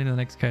 Probably in the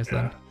next case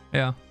then.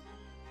 Yeah.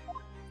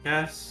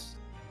 Yes.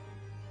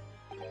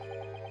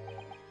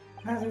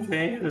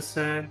 Everything was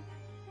said.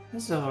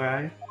 It's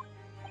alright.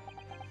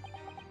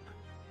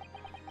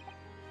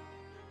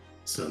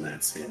 So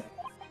that's it.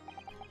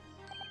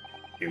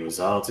 It was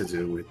all to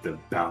do with the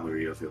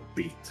boundary of your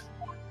beat.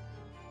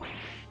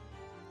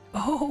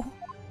 Oh.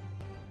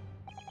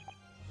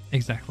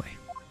 Exactly.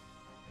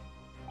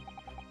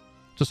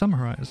 To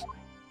summarize,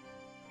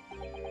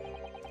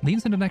 the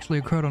incident actually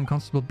occurred on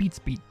Constable Beate's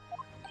beat.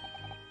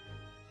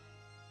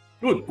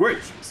 Good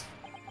gracious!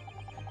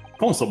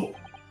 Constable,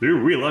 do you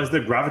realize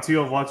the gravity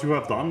of what you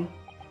have done?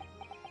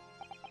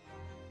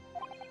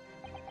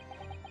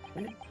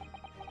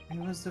 It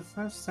was the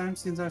first time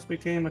since I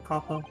became a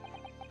couple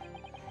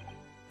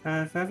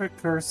I've ever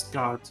cursed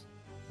God.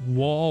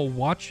 Whoa,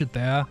 watch it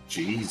there.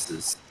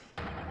 Jesus.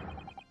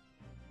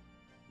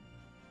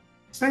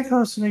 Stay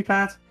close to me,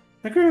 Pat.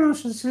 The criminal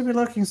should still be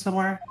looking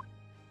somewhere.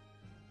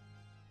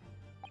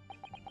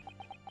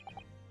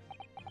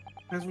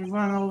 As we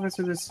run over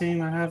to the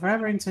scene, I have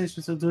every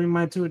intention of doing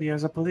my duty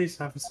as a police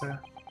officer.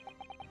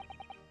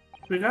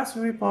 We got to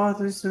report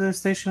this to the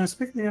station as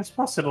quickly as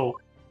possible.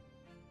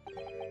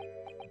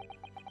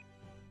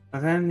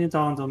 But then it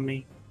dawned on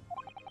me.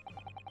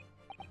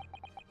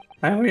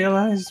 I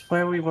realized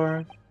where we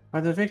were,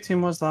 where the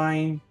victim was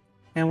lying,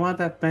 and what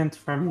that meant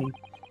for me.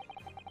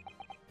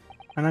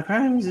 When a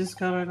crime is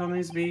discovered on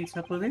Miss Beate,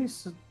 a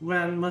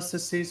policeman must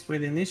assist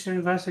with initial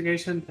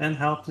investigation and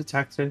help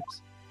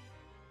detectives.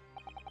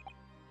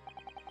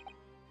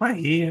 Why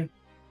here?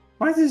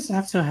 Why does this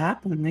have to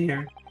happen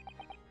here?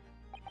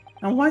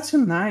 And why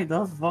tonight,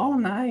 of all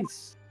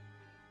nights?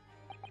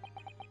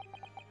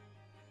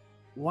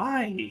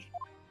 Why?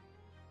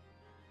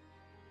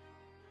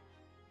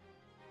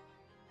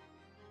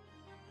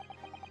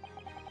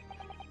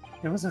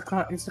 It's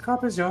a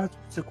cop's job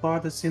to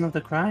guard the scene of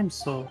the crime,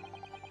 so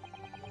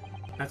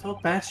I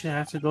told Patchy I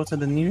have to go to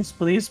the nearest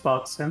police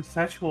box and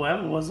fetch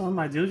whoever was on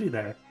my duty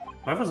there.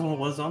 Whoever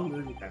was on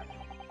duty there.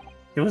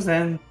 It was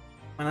then,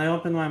 when I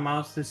opened my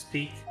mouth to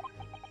speak,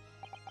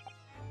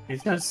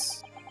 it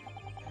just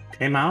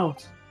came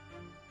out.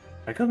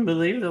 I couldn't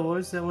believe the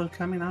words that were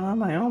coming out of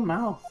my own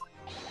mouth.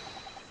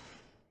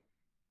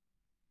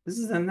 This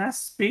is the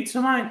next speech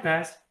of mine,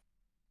 Pat.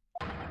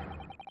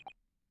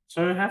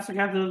 So you have to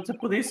get the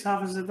police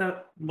officer,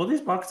 the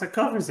police box that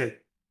covers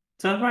it.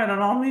 Turn right on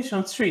All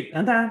Mission Street,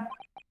 and then...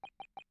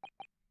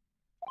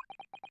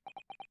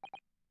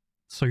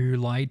 So you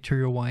lied to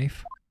your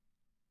wife?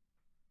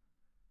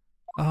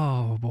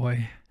 Oh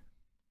boy.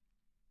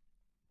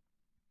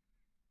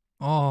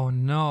 Oh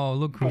no,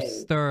 look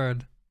who's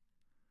stirred.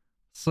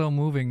 So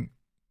moving.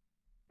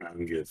 I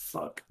don't give a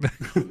fuck.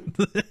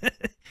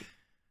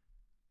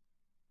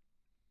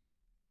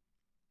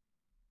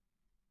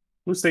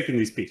 Who's taking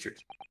these pictures?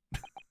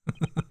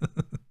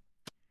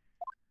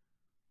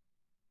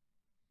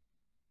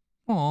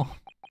 Oh.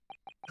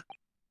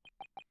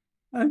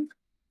 I'm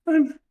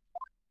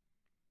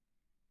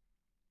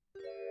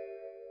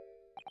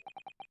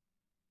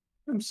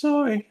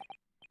sorry.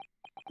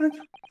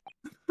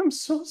 I'm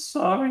so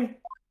sorry.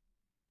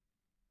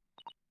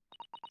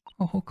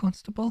 Oh,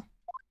 Constable.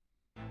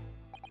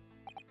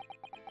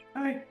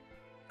 I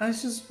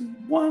just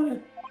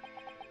wanted...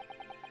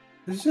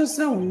 It's just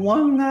that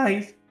one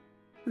night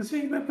to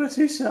take my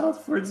Patricia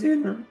out for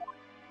dinner.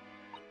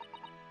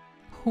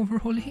 Oh,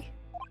 really?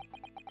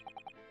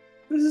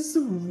 This is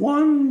the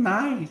one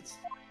night.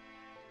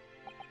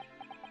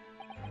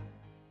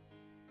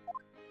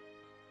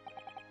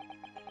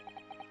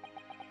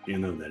 You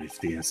know that if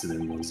the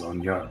incident was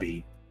on your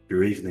beat,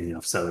 your evening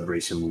of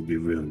celebration would be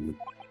ruined.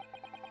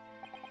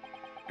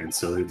 And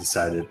so he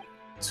decided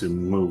to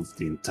move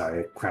the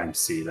entire crime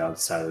scene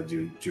outside of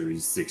your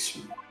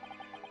jurisdiction.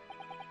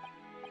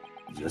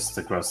 Just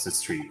across the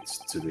street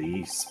to the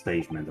east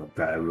pavement of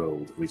Guy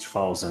Road, which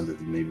falls under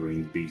the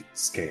neighboring Beat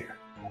Scare.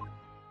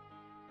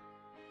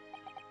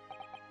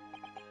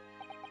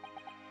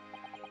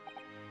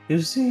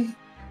 You see,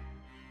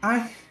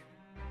 I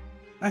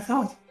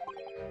thought,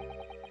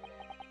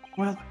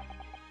 well,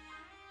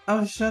 I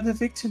was sure the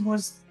victim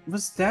was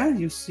dead,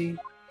 you see.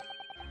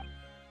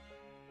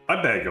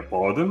 I beg your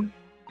pardon?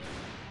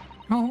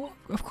 Oh,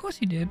 of course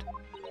he did.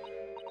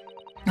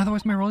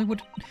 Otherwise my Rolly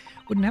would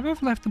never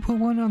have left the poor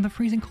one on the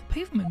freezing cold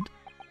pavement.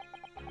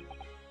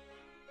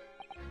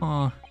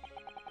 Aw.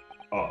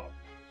 Oh,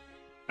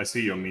 I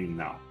see your meaning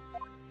now.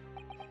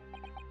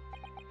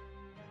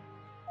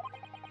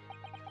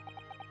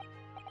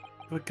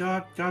 But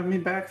God got me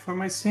back for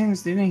my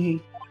sins, didn't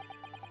he?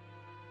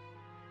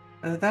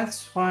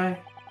 That's why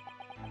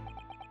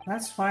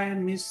I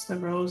missed the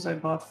rose I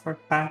bought for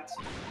Pat.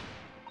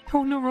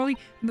 Oh no, Rolly,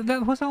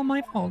 that was all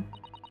my fault.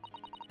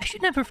 I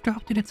should never have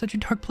dropped it in such a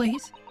dark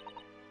place.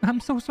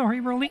 I'm so sorry,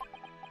 Rolly.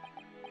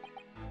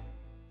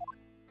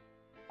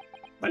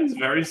 That is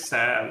very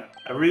sad.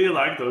 I really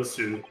like those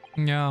two.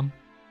 Yeah.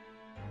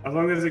 As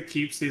long as it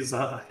keeps his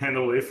hand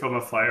away from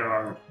a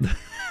firearm.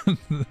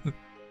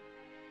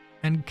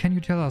 And can you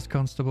tell us,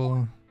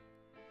 Constable,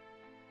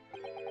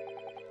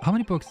 how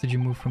many books did you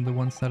move from the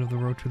one side of the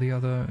road to the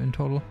other in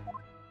total?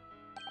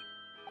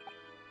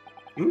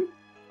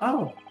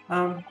 Oh,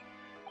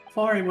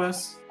 4 it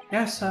was.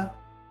 Yes,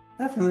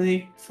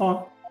 definitely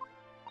 4.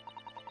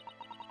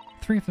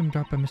 3 of them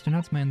dropped by Mr.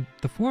 Nutsman, and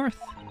the 4th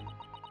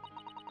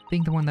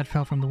being the one that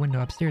fell from the window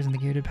upstairs in the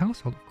gated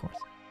household, of course.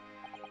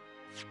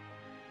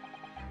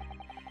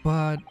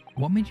 But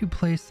what made you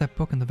place that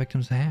book in the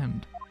victim's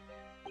hand?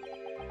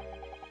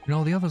 And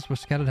all the others were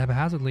scattered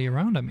haphazardly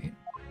around, I mean.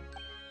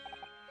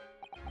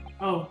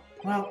 Oh,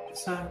 well,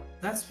 so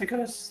that's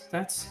because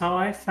that's how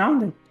I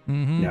found it.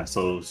 Mm-hmm. Yeah,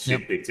 so she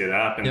picked it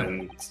up and Yep.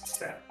 then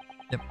stabbed.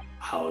 Yep.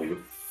 How you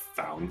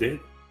found it?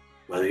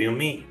 What do you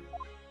mean?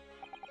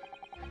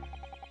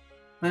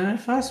 When I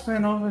first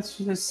went over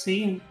to the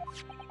scene,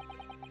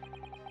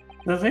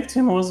 the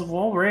victim was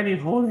already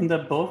holding the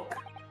book.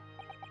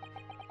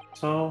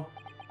 So,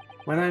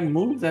 when I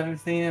moved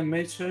everything, I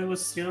made sure it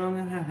was still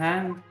in her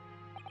hand.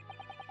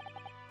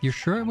 You're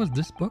sure it was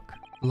this book,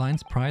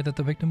 Lion's Pride, that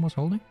the victim was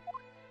holding?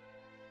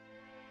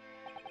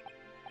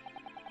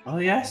 Oh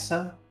yes,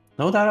 sir.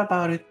 No doubt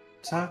about it,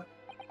 sir.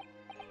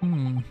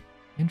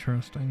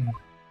 Interesting.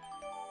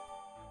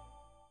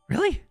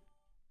 Really?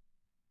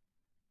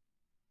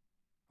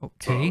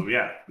 Okay. So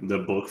yeah, the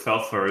book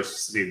fell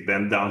first. He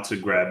bent down to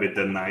grab it.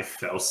 The knife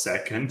fell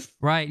second.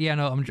 Right. Yeah.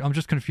 No. I'm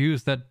just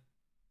confused that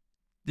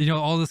you know,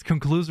 all this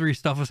conclusory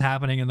stuff is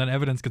happening and then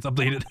evidence gets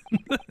updated.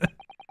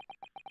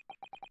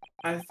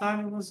 I thought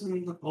it was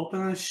an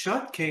open and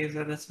shut case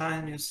at the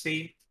time, you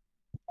see.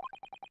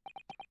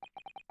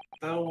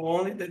 There were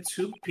only the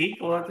two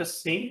people at the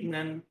scene,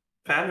 and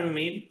Pat and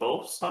me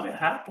both saw it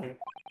happen.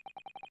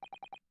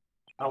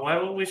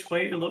 However, which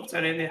way you looked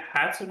at it, it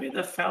had to be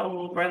the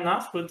fellow who ran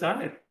off who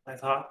done it, I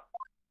thought.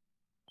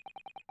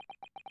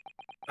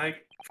 I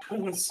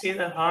couldn't see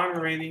the harm,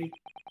 really.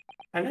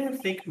 I didn't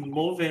think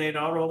moving it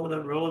all over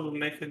the road would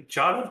make a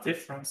jot of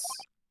difference.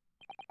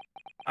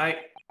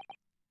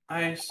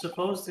 I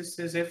suppose this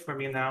is it for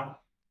me now.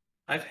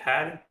 I've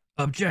had it.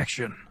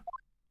 Objection.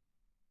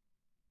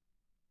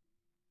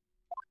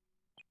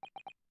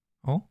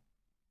 Oh?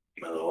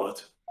 My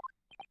lord.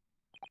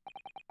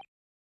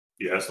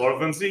 Yes, Lord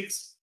Van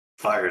Zeeks.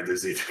 Fire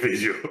this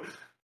individual.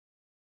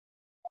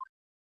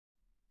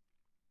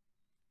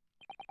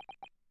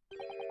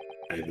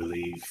 I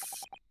believe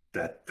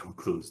that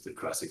concludes the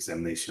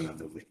cross-examination of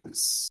the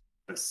witness.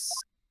 Yes.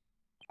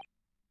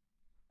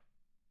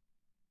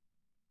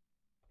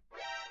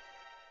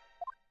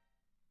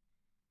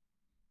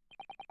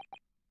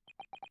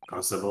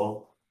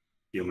 Constable,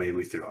 you may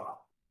withdraw.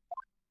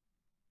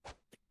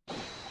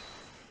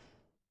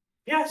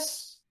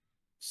 Yes,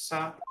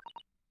 sir.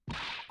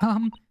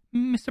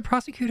 Mr.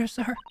 Prosecutor,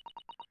 sir.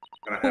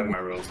 Can I have my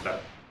rolls back?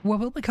 What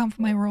will become of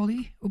my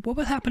rollie? What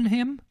will happen to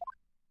him?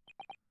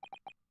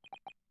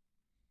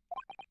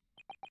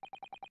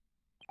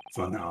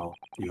 For now,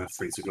 you are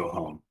free to go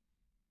home.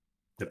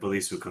 The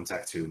police will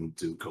contact you in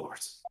due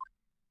course.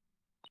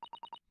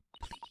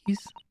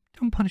 Please,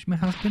 don't punish my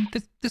husband.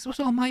 This was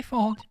all my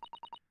fault.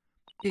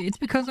 It's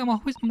because I'm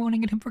always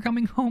mourning at him for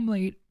coming home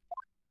late.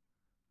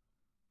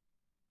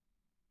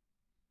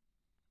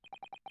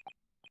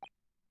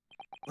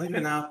 Leave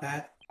it now,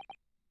 Pat.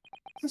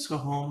 Let's go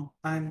home.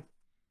 I'm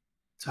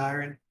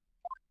tired.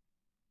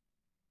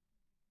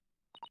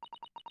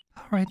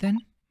 All right then,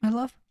 my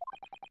love.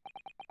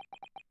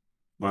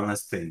 One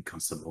last thing,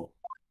 Constable.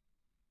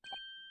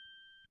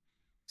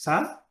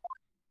 Sir?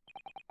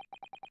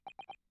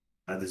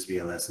 Let this be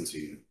a lesson to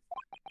you.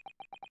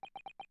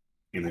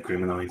 In a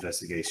criminal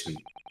investigation,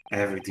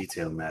 every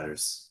detail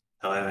matters,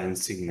 however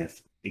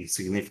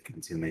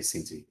insignificant it may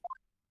seem to you.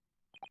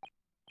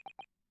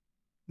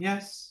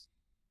 Yes,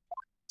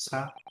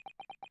 sir.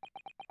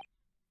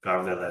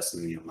 Carve that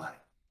lesson in your mind.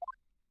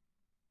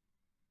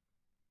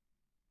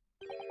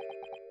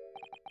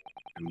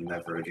 And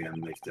never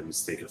again make the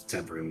mistake of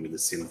tampering with the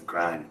scene of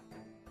crime.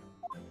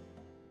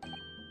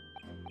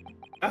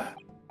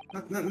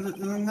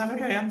 Never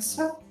again,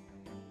 sir?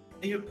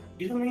 You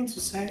don't mean to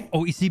say?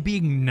 Oh, is he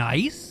being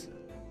nice?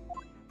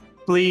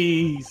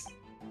 Please.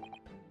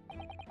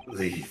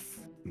 Leave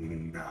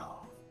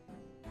now.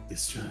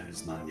 This trial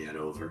is not yet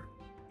over.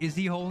 Is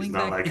he holding It's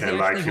not back? like Is I he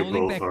like actually you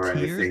holding both back or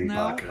tears anything,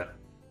 now? Baka.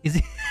 Is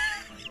he?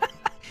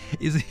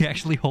 Is he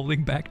actually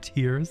holding back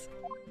tears?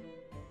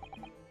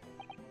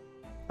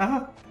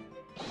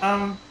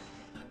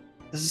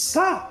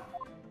 Stop!